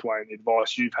your pathway and the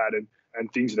advice you've had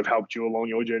and things that have helped you along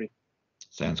your journey.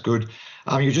 Sounds good.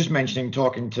 You were just mentioning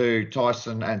talking to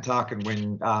Tyson and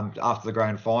Tarkin after the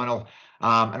grand final.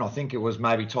 And I think it was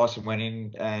maybe Tyson went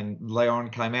in and Leon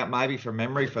came out, maybe from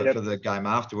memory for the game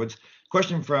afterwards.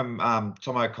 Question from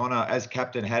Tom O'Connor: as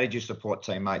captain, how did you support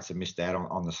teammates that missed out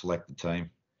on the selected team?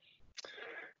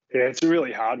 Yeah, it's a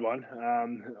really hard one.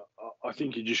 I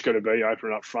think you just got to be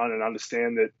open up front and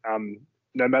understand that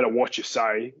no matter what you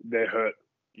say, they're hurt.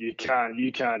 You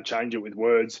can't change it with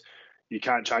words. You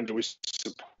can't change it with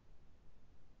support.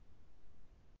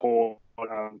 All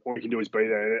you can do is be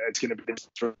there. It's going to be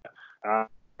through.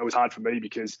 It was hard for me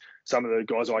because some of the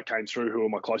guys I came through who were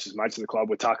my closest mates in the club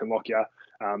were Tarkin Lockyer,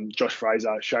 Josh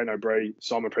Fraser, Shane O'Brien,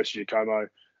 Simon Prestigiacomo,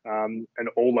 and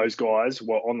all those guys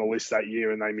were on the list that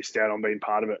year and they missed out on being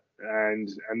part of it. And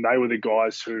they were the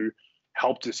guys who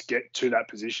helped us get to that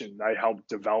position. They helped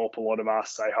develop a lot of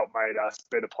us. They helped make us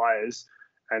better players,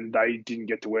 and they didn't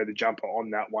get to wear the jumper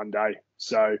on that one day.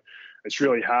 So it's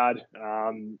really hard.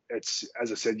 It's,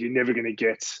 as I said, you're never going to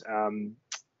get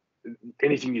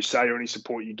anything you say or any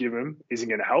support you give them isn't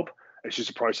going to help. It's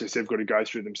just a process they've got to go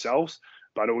through themselves.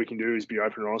 But all we can do is be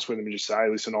open and honest with them and just say,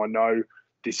 listen, I know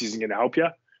this isn't going to help you.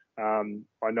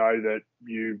 I know that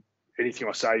anything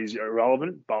I say is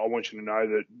irrelevant, but I want you to know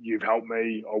that you've helped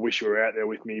me. I wish you were out there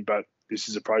with me, but this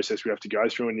is a process we have to go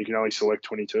through, and you can only select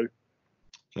 22.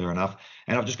 Fair enough.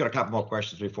 And I've just got a couple more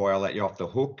questions before I let you off the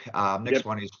hook. Next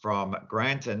one is from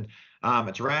Grant, and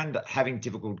it's around having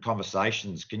difficult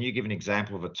conversations. Can you give an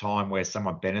example of a time where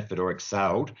someone benefited or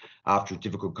excelled after a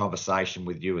difficult conversation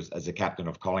with you as a captain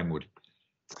of Collingwood?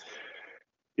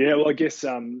 Yeah, well, I guess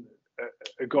a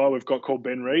guy we've got called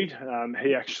Ben Reid,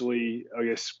 he actually, I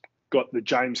guess, got the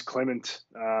James Clement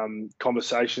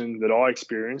conversation that I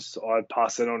experienced. I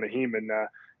passed that on to him, and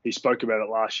he spoke about it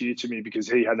last year to me because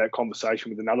he had that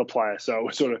conversation with another player. So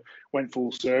it sort of went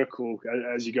full circle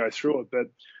as you go through it.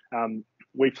 But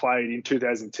we played in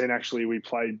 2010, actually, we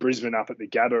played Brisbane up at the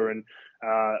Gabba, and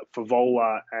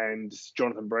Favola and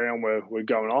Jonathan Brown were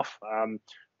going off.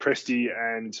 Presti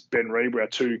and Ben Reid were our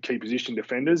two key position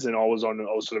defenders, and I was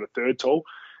sort of a third tall.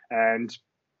 And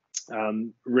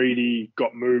Reedy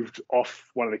got moved off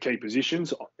one of the key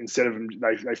positions. Instead of him,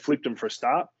 they flipped him for a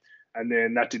start. And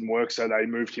then that didn't work, so they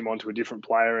moved him onto a different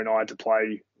player, and I had to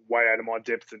play way out of my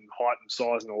depth and height and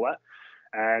size and all that.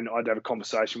 And I had to have a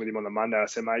conversation with him on the Monday. I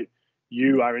said, mate,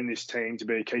 you are in this team to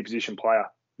be a key position player.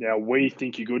 Now, we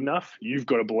think you're good enough. You've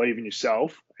got to believe in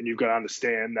yourself, and you've got to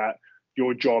understand that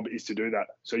your job is to do that.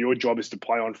 So your job is to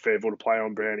play on Fev or to play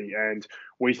on Brownie, and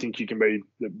we think you can be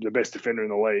the best defender in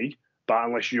the league. But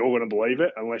unless you're going to believe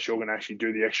it, unless you're going to actually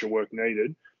do the extra work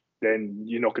needed, then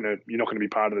you're not going to be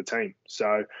part of the team.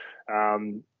 So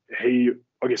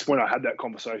I guess when I had that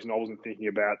conversation, I wasn't thinking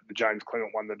about the James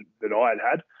Clement one that I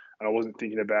had, and I wasn't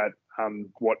thinking about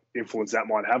what influence that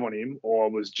might have on him, or I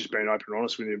was just being open and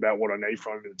honest with him about what I need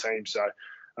from him in the team. So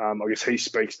I guess he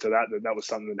speaks to that was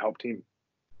something that helped him.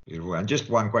 Beautiful. And just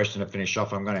one question to finish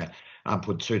off. I'm going to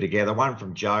put two together. One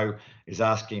from Joe is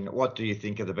asking, what do you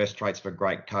think are the best traits of a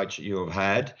great coach that you have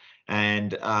had?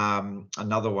 And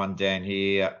another one down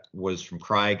here was from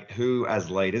Craig. Who,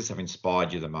 as leaders, have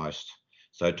inspired you the most?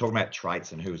 So talking about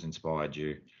traits and who has inspired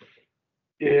you.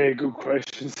 Yeah, good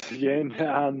questions again.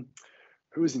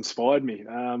 Who has inspired me?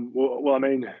 Well, I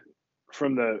mean,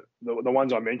 from the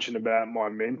ones I mentioned about my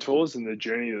mentors and the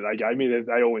journey that they gave me,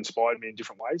 they all inspired me in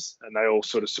different ways, and they all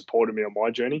sort of supported me on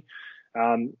my journey.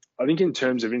 I think in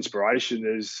terms of inspiration,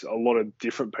 there's a lot of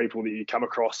different people that you come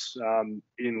across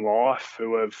in life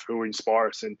who inspire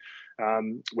us.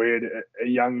 And we had a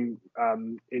young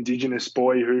Indigenous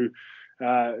boy who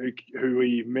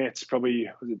we met probably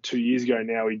 2 years ago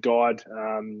now. He died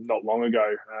not long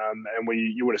ago, and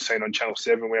you would have seen on Channel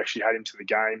 7. We actually had him to the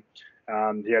game.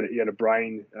 He had a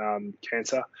brain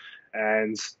cancer,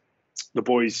 and the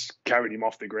boys carried him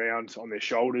off the ground on their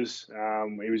shoulders.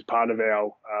 He was part of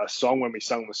our song when we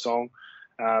sung the song.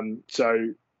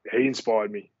 So he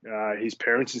inspired me. His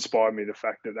parents inspired me. The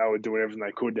fact that they were doing everything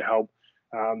they could to help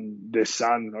their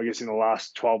son, I guess, in the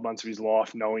last 12 months of his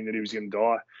life, knowing that he was going to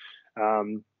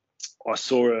die. I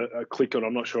saw a click on,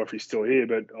 I'm not sure if he's still here,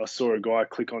 but I saw a guy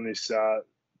click on this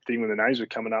thing when the names were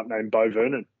coming up named Bo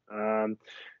Vernon.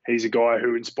 He's a guy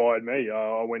who inspired me.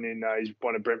 I went in, he's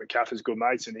one of Brent McCaffrey's good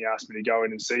mates, and he asked me to go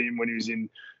in and see him when he was in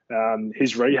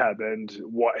his rehab, and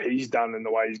what he's done and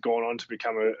the way he's gone on to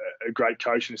become a great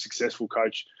coach and a successful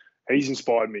coach. He's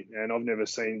inspired me, and I've never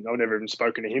even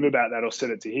spoken to him about that or said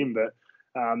it to him, but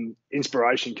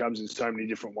inspiration comes in so many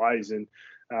different ways, and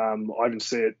I even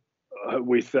see it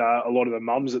with a lot of the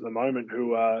mums at the moment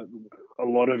who a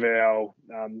lot of our,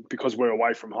 because we're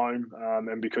away from home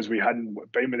and because we hadn't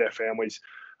been with our families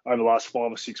over the last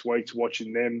 5 or 6 weeks,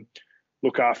 watching them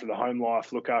look after the home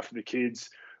life, look after the kids,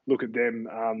 look at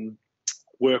them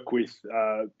work with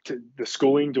the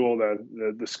schooling, do all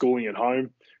the schooling at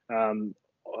home.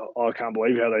 I can't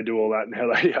believe how they do all that and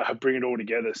how they bring it all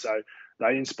together. So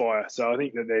they inspire. So I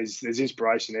think that there's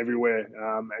inspiration everywhere,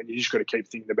 and you just got to keep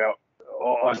thinking about.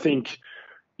 I think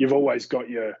you've always got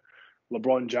your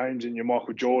LeBron James and your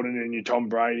Michael Jordan and your Tom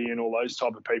Brady and all those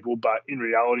type of people, but in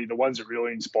reality, the ones that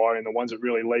really inspire and the ones that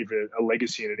really leave a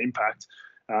legacy and an impact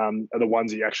are the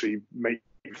ones that you actually meet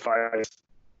face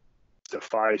to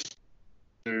face,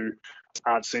 who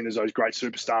aren't seen as those great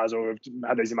superstars or have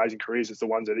had these amazing careers. It's the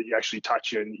ones that you actually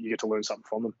touch you and you get to learn something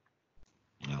from them.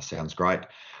 Oh, sounds great.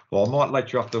 Well, I might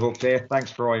let you off the hook there.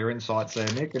 Thanks for all your insights there,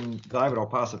 Nick. And David, I'll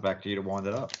pass it back to you to wind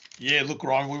it up. Yeah, look,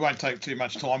 Ryan, we won't take too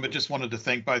much time, but just wanted to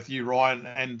thank both you, Ryan,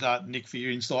 and Nick for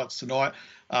your insights tonight.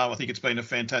 I think it's been a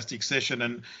fantastic session,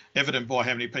 and evident by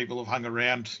how many people have hung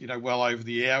around, well over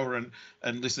the hour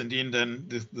and listened in, and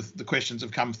the questions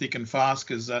have come thick and fast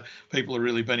because people have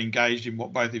really been engaged in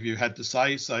what both of you had to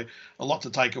say. So a lot to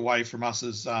take away from us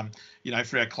as,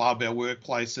 for our club, our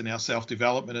workplace and our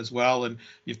self-development as well. And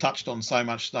you've touched on so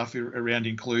much stuff around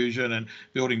inclusion and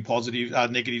building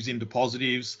negatives into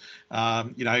positives,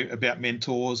 about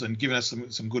mentors, and giving us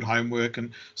some good homework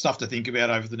and stuff to think about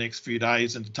over the next few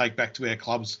days and to take back to our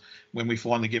clubs when we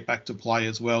finally get back to play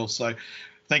as well. So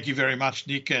thank you very much,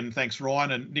 Nick, and thanks,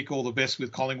 Ryan. And Nick, all the best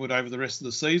with Collingwood over the rest of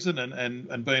the season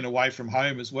and being away from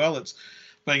home as well. It's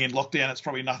being in lockdown, it's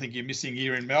probably nothing you're missing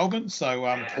here in Melbourne.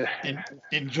 So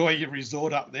enjoy your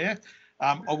resort up there.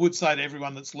 I would say to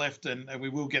everyone that's left, and we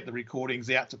will get the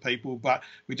recordings out to people, but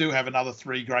we do have another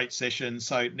 3 great sessions.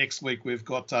 So next week we've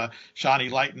got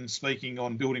Shani Layton speaking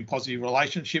on building positive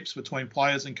relationships between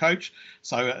players and coach.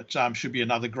 So it should be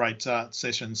another great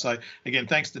session. So again,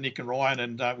 thanks to Nick and Ryan,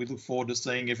 and we look forward to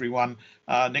seeing everyone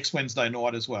next Wednesday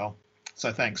night as well.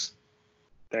 So thanks.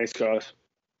 Thanks, guys.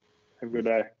 Have a good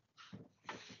day.